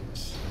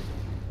minions.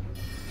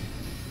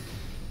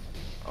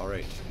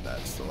 Alright,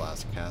 that's the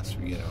last cast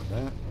we get on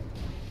that.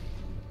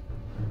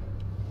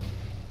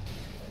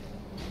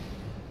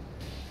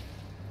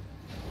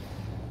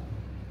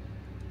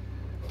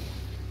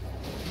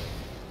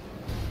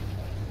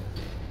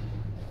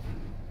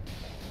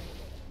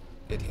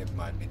 Get him,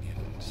 my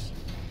minions.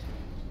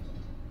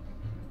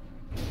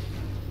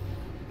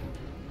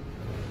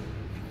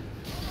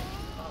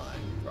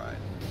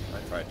 I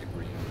tried to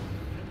green,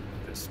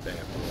 just spam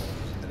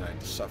rolls, and I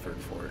suffered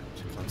for it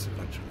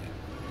consequentially.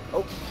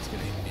 Oh, he's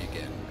gonna hit me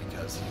again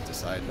because he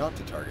decided not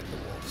to target the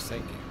wolves.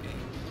 Thank you,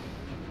 game.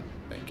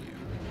 Thank you.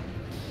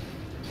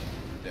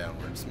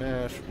 Downward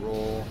smash,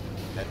 roll,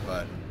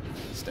 headbutt,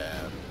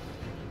 stab,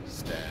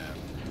 stab.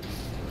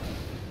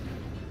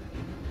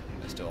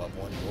 I still have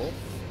one wolf.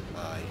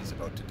 He's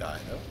about to die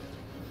though.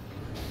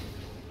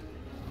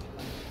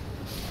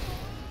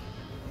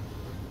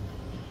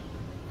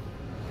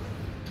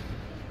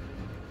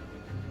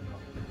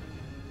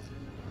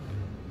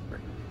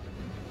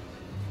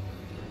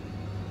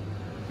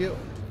 Killed.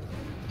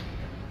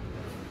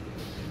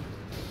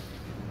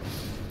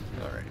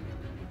 Alright.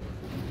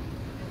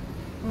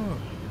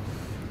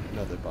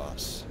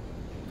 boss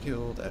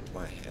killed at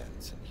my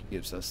hands, and he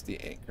gives us the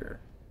anchor.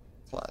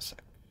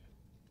 Classic.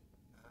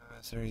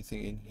 Is there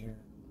anything in here?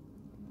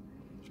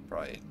 There's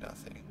probably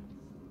nothing.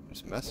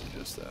 There's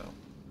messages though.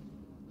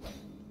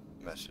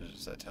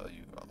 Messages that tell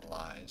you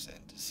lies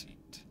and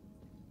deceit.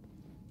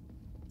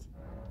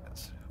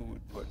 That's who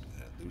would put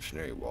an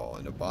illusionary wall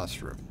in a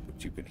boss room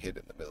which you can hit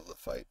in the middle of the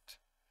fight.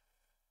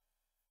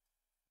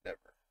 Never.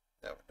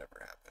 That would never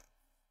happen.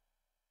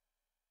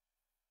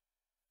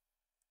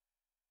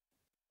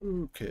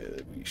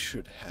 Okay, we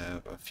should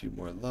have a few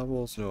more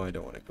levels. No, I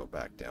don't want to go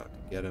back down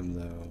to get them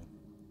though.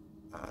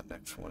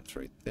 Next one's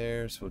right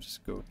there, so we'll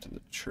just go to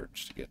the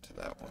church to get to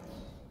that one.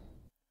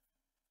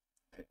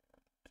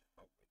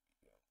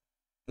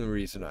 The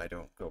reason I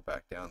don't go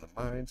back down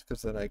the mines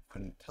because then I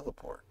couldn't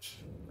teleport.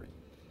 Great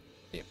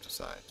game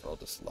design, so I'll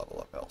just level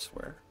up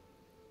elsewhere.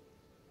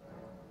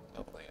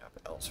 Leveling up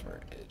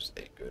elsewhere is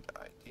a good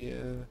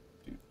idea.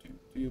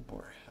 Do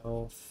more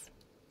health.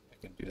 I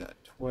can do that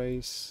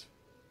twice.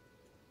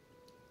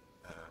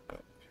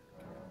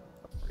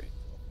 Upgrade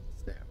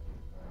stamina.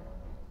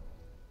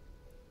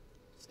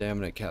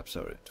 Stamina caps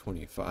out at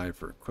 25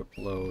 for equip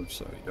load,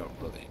 so you don't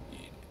really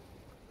need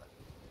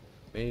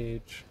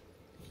mage.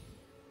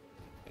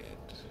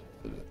 And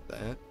other than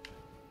that,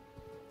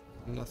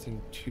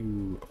 nothing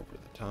too over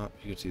the top.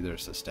 You can see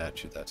there's a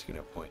statue that's going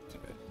to point to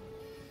it.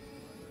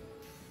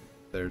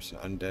 There's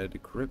an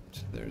undead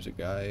crypt. There's a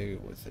guy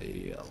with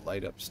a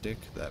light up stick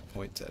that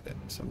points at it.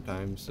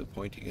 Sometimes the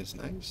pointing is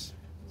nice.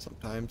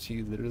 Sometimes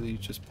he literally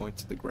just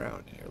points to the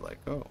ground and you're like,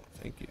 oh,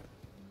 thank you.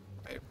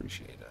 I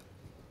appreciate it.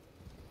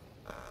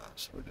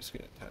 So we're just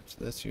going to touch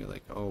this. And you're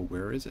like, oh,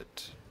 where is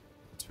it?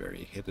 It's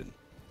very hidden.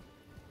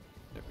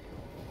 There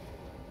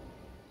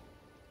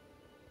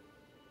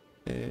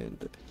we go.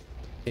 And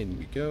in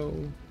we go.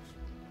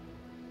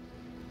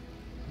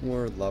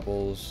 More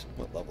levels.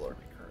 What level are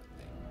we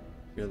currently?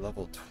 You're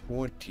level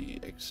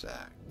 20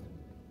 exact.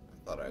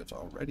 I thought I was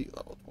already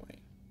level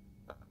 20.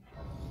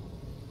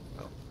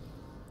 Well,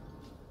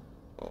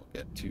 we'll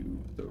get to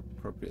the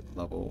appropriate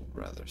level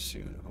rather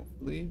soon,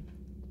 hopefully.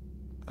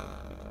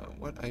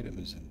 What item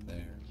is in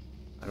there?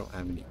 I don't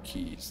have any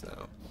keys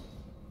though.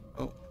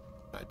 Oh,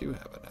 I do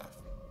have enough.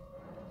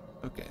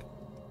 Okay.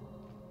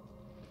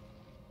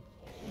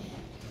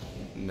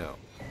 No.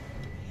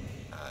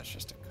 It's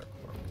just a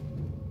cookbook.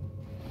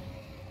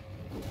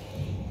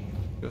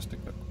 Just a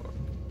cookbook.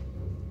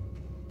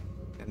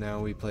 And now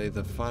we play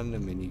the fun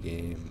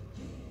minigame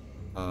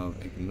of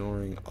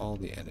ignoring all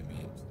the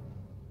enemies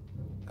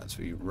as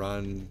we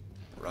run,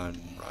 and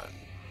we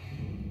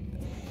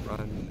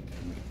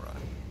run.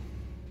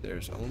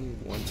 There's only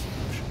one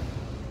solution,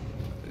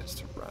 that is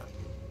to run.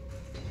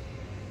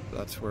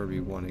 That's where we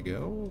want to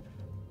go.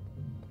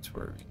 That's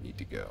where we need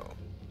to go.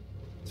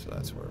 So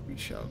that's where we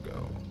shall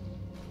go.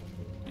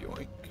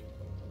 Yoink.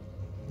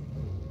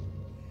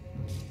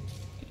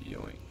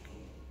 Yoink.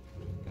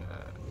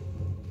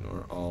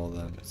 Ignore all of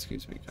them.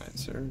 Excuse me, kind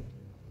sir.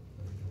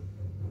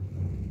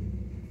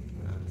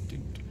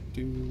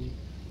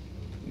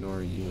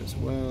 Ignore you as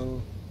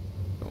well.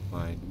 Don't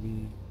mind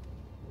me.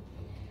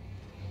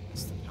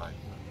 It's the time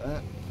for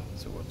that.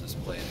 So we'll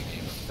just play the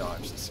game of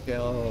Dodge the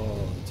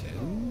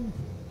Skeleton.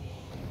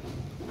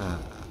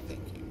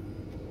 Thank you.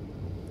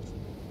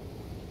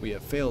 We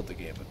have failed the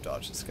game of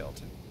Dodge the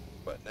Skeleton,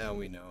 but now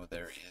we know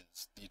there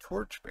is the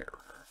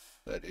Torchbearer.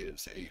 That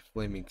is a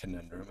flaming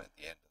conundrum at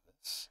the end of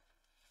this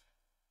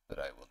that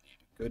I will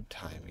need good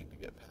timing to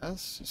get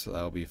past, so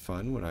that'll be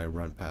fun when I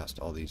run past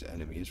all these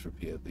enemies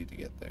repeatedly to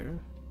get there,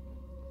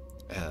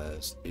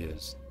 as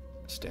is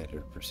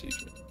standard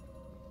procedure.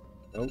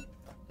 Oh,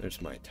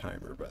 there's my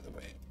timer, by the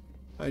way.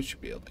 I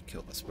should be able to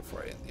kill this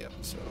before I end the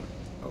episode.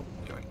 Oh,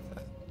 yoink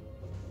that.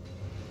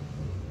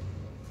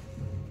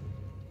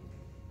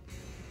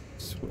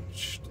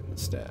 Switch to the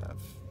staff.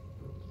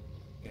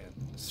 And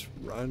let's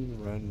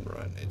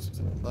run. It's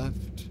to the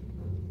left.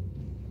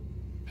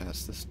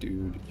 Past this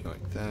dude,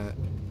 yoink that.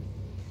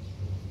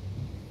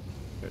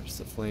 There's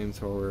the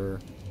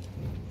flamethrower.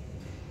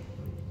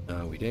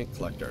 We didn't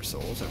collect our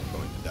souls, I'm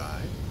going to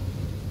die.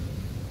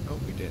 Oh,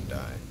 we didn't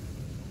die.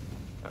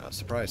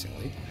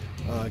 Surprisingly.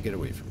 Get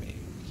away from me.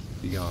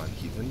 Be gone,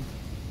 heathen.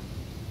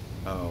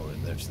 Oh,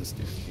 and there's this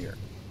dude here.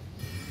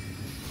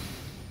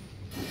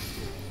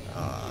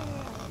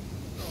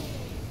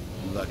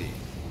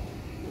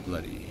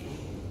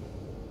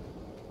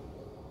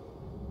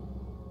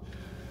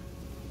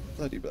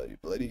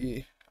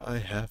 Bloody. I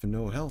have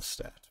no health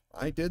stat.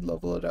 I did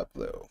level it up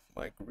though.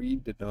 My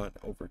greed did not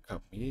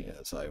overcome me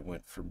as I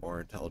went for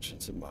more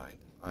intelligence in mind.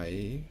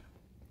 I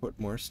put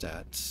more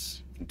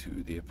stats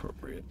into the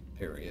appropriate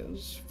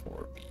areas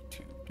for me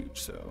to do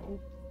so,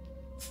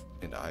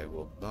 and I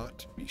will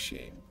not be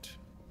shamed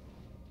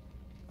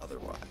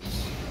otherwise.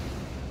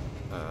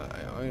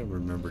 I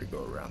remember to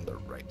go around the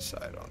right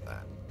side on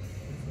that.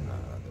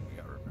 Then we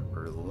gotta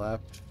remember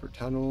left for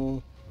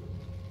tunnel.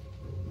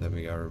 Then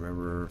we gotta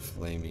remember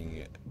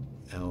flaming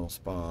hell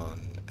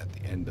spawn at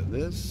the end of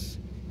this,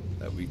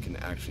 that we can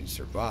actually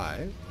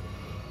survive.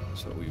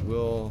 So we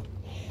will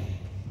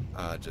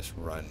just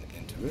run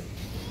into it.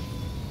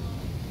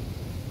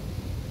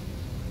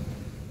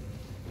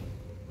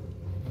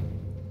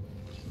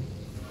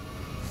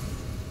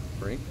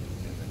 Brink,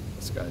 and then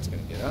this guy's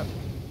gonna get up.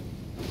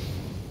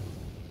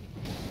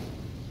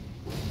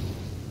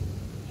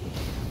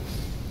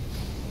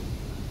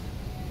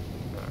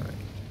 Alright.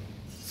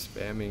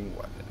 Spamming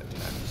weapon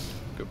attacks.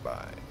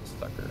 Goodbye,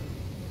 sucker.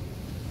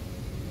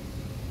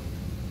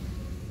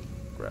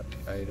 Grab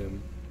the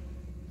item.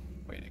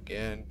 Wait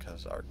again,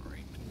 because our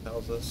Greek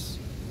tells us.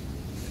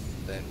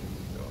 And then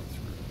go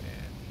through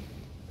and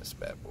this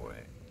bad boy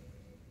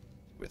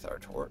with our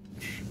torch.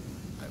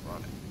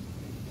 Ironic.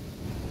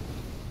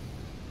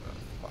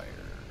 Fire,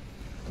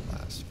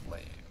 last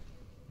flame,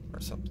 or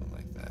something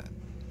like that.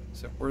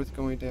 Is it worth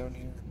going down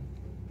here?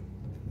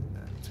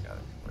 It's gotta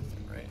be worth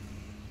it, right?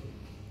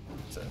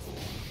 It says,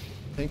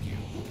 thank you.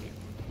 Thank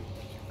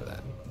you for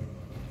that.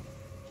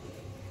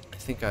 I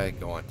think I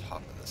go on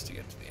top of this to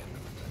get to the end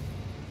of it,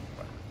 if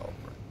I recall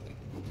correctly.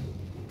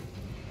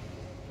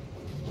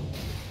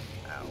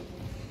 Ow.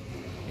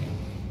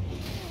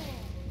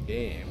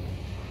 Game.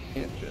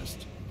 You can't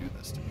just do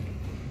this to me.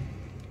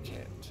 You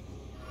can't.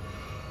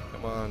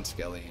 Come on,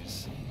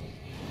 skellies.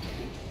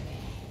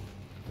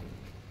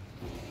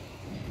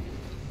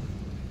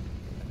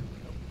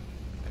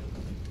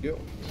 Go.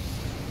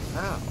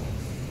 Ow.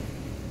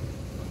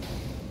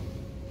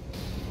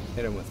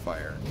 Hit him with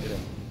fire. Hit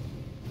him.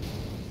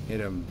 Hit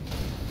him.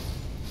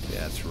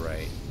 Yeah, that's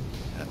right.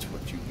 That's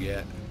what you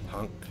get,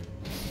 punk.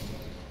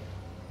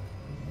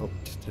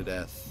 Poked to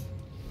death.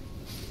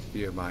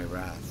 Fear my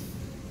wrath.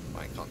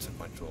 My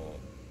consequential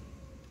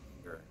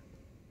anger.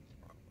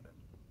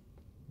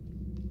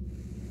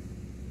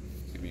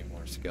 Give me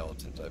more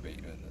skeletons, I bet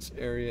you, in this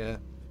area.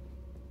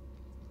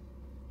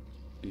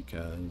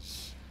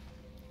 Because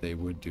they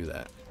would do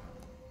that.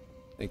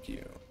 Thank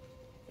you.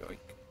 Yoink.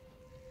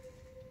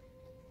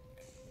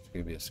 There's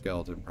gonna be a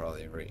skeleton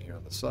probably right here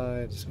on the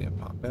side. It's gonna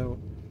pop out.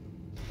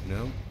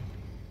 No?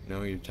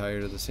 No, you're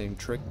tired of the same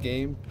trick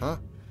game? Huh?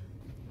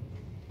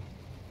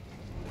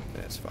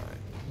 That's fine.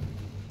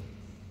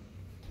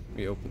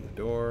 We open the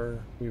door,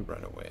 we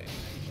run away.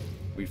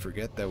 We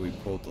forget that we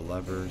pulled the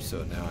lever,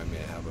 so now I may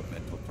have a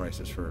mental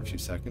crisis for a few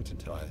seconds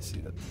until I see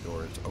that the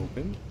door is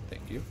open.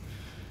 Thank you.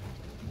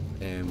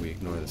 And we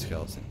ignore the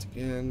skeletons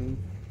again.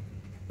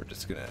 We're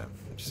just gonna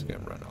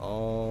run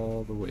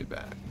all the way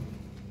back.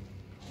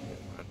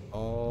 Run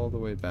all the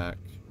way back.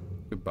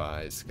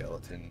 Goodbye,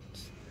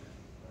 skeletons.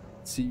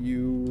 See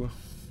you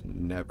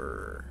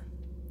never.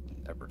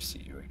 Never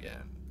see you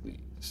again,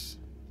 please.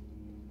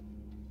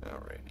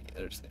 Alrighty,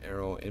 there's an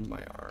arrow in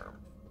my arm.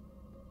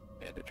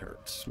 And it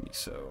hurts me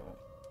so.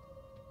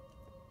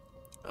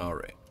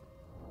 Alright.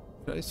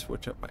 Should I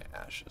switch up my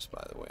ashes,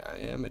 by the way? I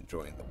am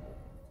enjoying them.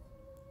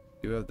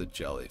 I do have the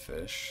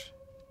jellyfish.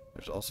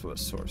 There's also a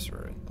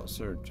sorcerer.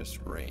 Those are just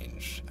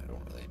ranged. I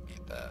don't really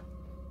need that.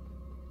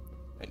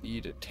 I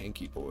need a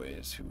tanky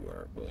boys who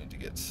are willing to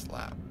get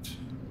slapped.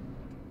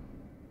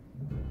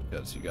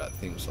 Because you got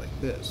things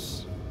like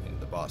this. And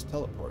the boss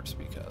teleports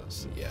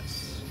because,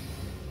 yes.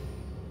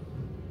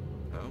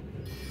 Oh.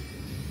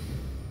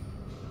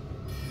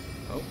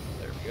 Oh,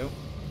 there we go.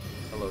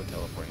 Hello,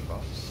 teleporting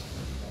boss.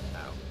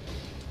 Ow.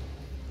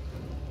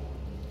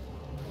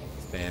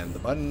 Spam the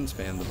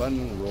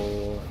button,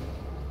 roll.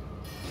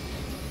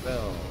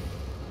 Spell.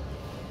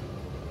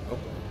 Oh.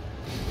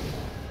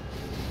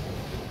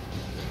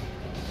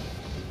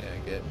 Yeah,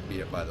 get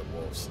beat up by the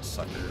wolves,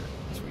 sucker.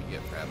 That's what you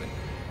get for having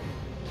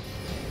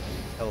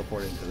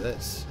teleport into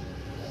this.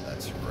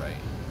 That's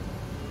right.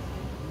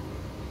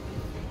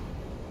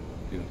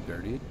 Doing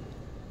dirty.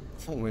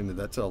 Oh, wait a minute,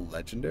 that's a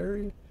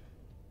legendary?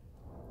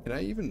 Can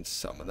I even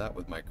summon that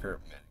with my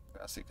current mana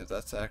capacity? Because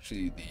that's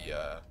actually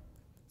the,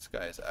 this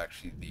guy is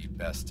actually the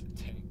best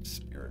tank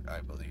spirit,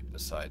 I believe,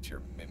 besides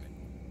your Mimic.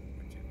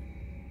 Which you,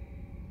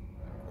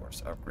 of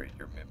course, upgrade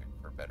your Mimic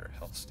for better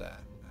health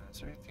stat. Is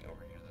there anything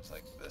over here that's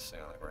like this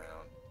thing on the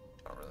ground?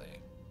 Not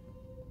really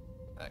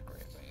that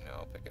great, but you know,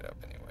 I'll pick it up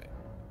anyway.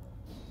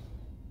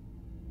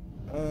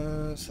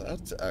 So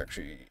that's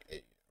actually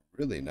a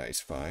really nice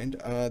find.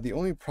 The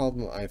only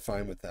problem I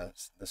find with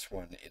this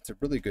one, it's a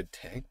really good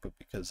tank, but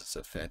because it's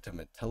a phantom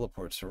and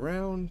teleports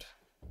around,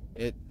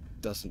 it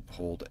doesn't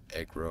hold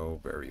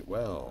aggro very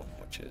well,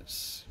 which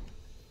is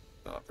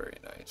not very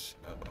nice.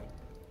 Uh-oh.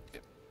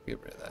 Get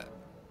rid of that.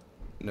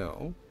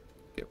 No.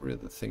 Get rid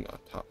of the thing on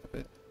top of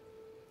it.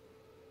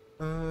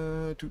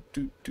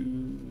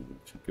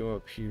 Go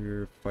up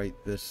here, fight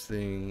this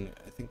thing.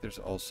 I think there's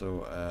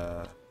also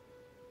a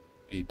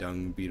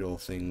dung beetle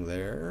thing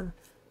there.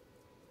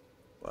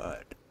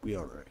 But we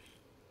already.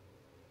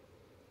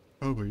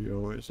 Oh, but you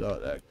know, it's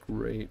not that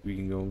great. We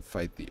can go and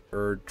fight the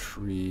Erd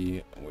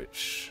tree,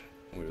 which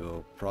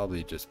will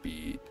probably just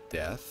be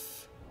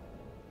death.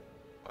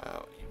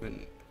 Wow,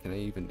 can I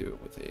even do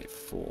it with a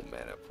full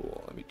mana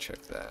pool? Let me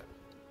check that.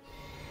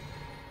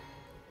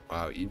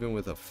 Wow, even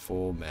with a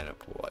full mana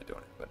pool, I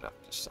don't have enough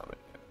to summon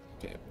him.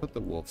 Okay, put the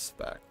wolves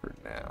back for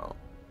now.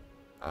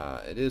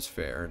 It is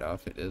fair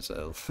enough. It is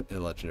a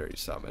legendary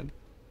summon.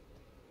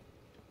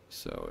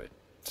 So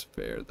it's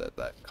fair that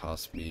that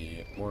costs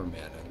me more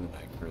mana than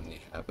I currently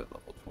have at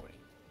level 20.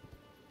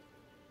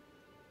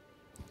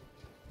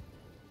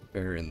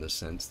 Fair in the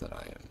sense that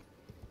I am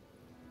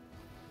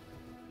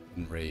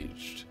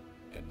enraged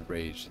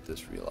at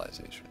this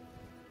realization.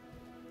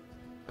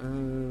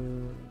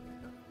 Don't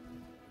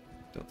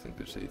think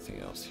there's anything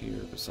else here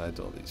besides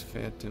all these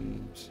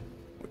phantoms,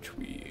 which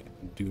we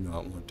do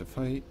not want to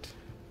fight.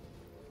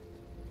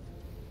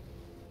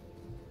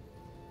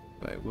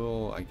 But I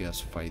will, I guess,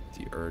 fight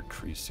the Erd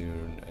tree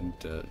soon and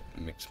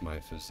mix my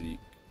physique,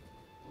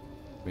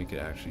 make it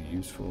actually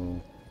useful.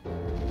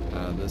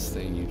 This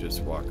thing, you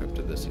just walk up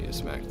to this and you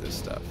smack this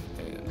stuff,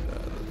 and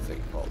the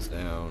thing falls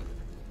down.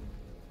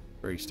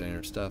 Very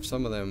standard stuff.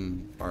 Some of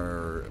them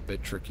are a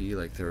bit tricky,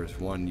 like there's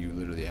one you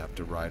literally have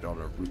to ride on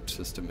a root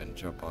system and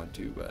jump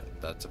onto, but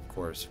that's of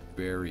course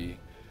very,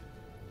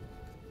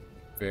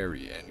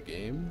 very end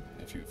game.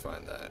 If you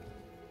find that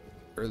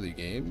early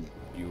game,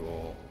 you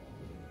will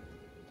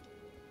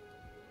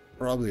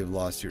probably have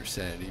lost your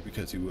sanity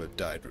because you would have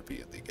died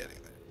repeatedly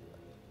getting there.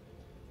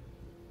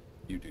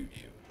 You do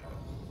you.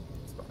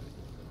 It's fine.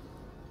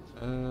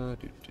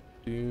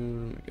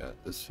 We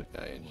got this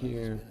guy in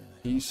here.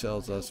 He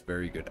sells us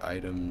very good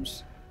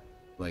items,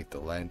 like the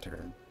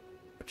lantern,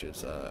 which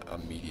is a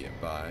immediate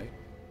buy.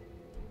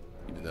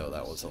 Even though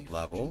that was a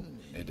level,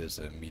 it is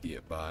an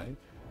immediate buy.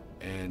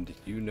 And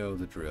you know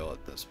the drill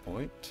at this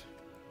point.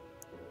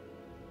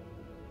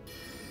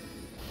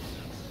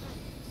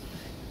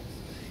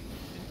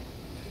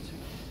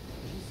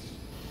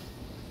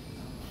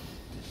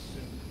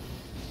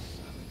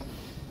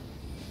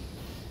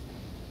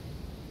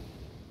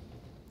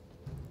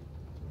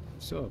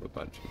 Still have a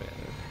bunch of mana.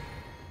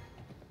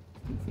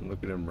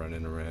 Look at him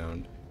running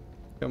around.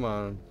 Come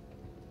on.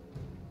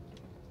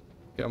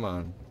 Come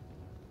on.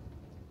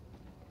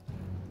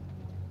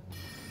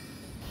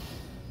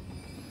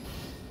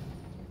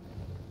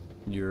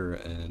 You're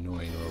an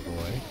annoying little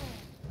boy.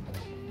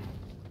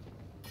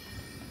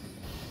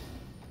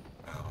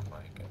 Oh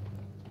my god.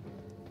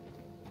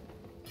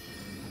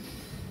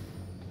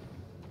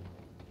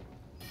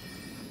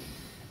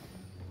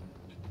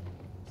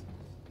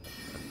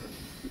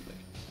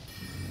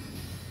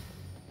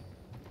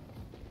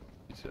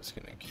 Just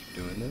gonna keep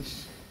doing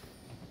this.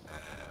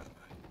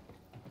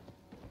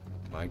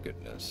 My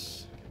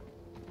goodness.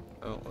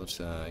 Oh,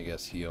 let's I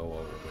guess heal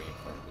while we're waiting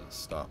for him to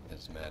stop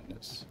his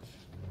madness.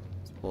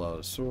 Let's pull out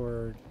a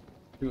sword,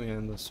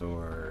 two-hand the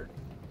sword,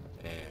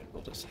 and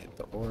we'll just hit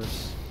the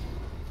horse.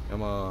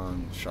 Come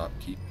on,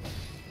 shopkeep.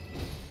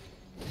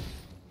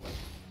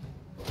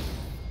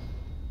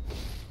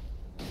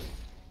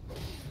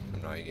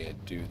 And now you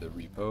get to do the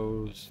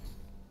repose,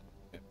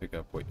 and pick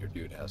up what your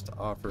dude has to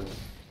offer.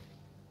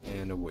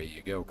 And away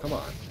you go. Come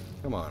on.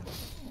 Come on.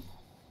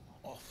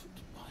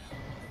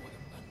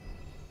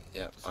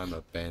 Yep, I'm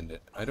a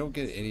bandit. I don't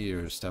get any of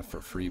your stuff for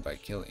free by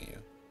killing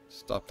you.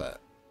 Stop that.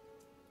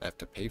 I have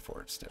to pay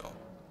for it still.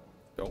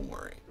 Don't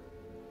worry.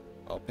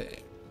 I'll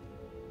pay.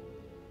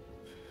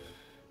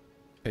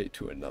 Pay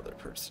to another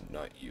person,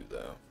 not you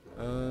though.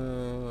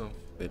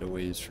 Bit a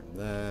ways from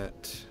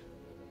that.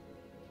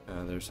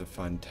 There's a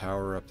fun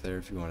tower up there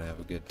if you want to have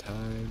a good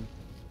time.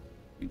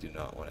 We do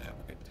not want to have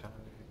a good time.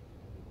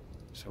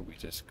 So we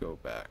just go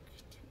back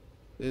to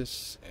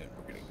this, and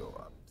we're gonna go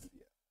up.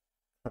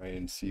 Try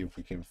and see if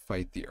we can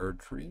fight the Erd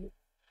tree.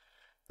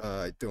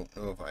 I don't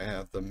know if I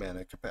have the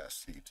mana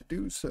capacity to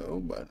do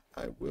so, but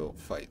I will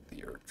fight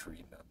the Erd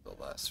tree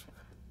nonetheless.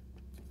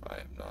 If I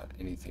am not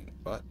anything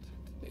but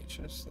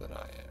tenacious, then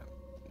I am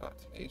not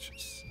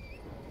tenacious.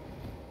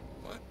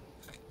 What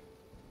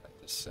I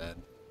just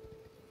said.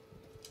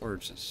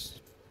 Words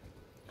just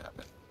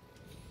happen.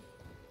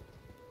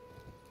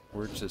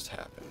 Words just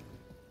happen.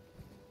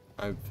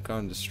 I've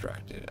gone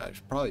distracted. I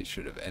probably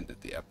should have ended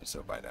the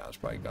episode by now. It's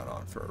probably gone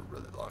on for a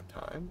really long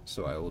time.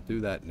 So I will do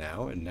that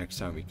now, and next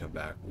time we come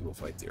back, we will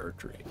fight the Erd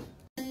tree.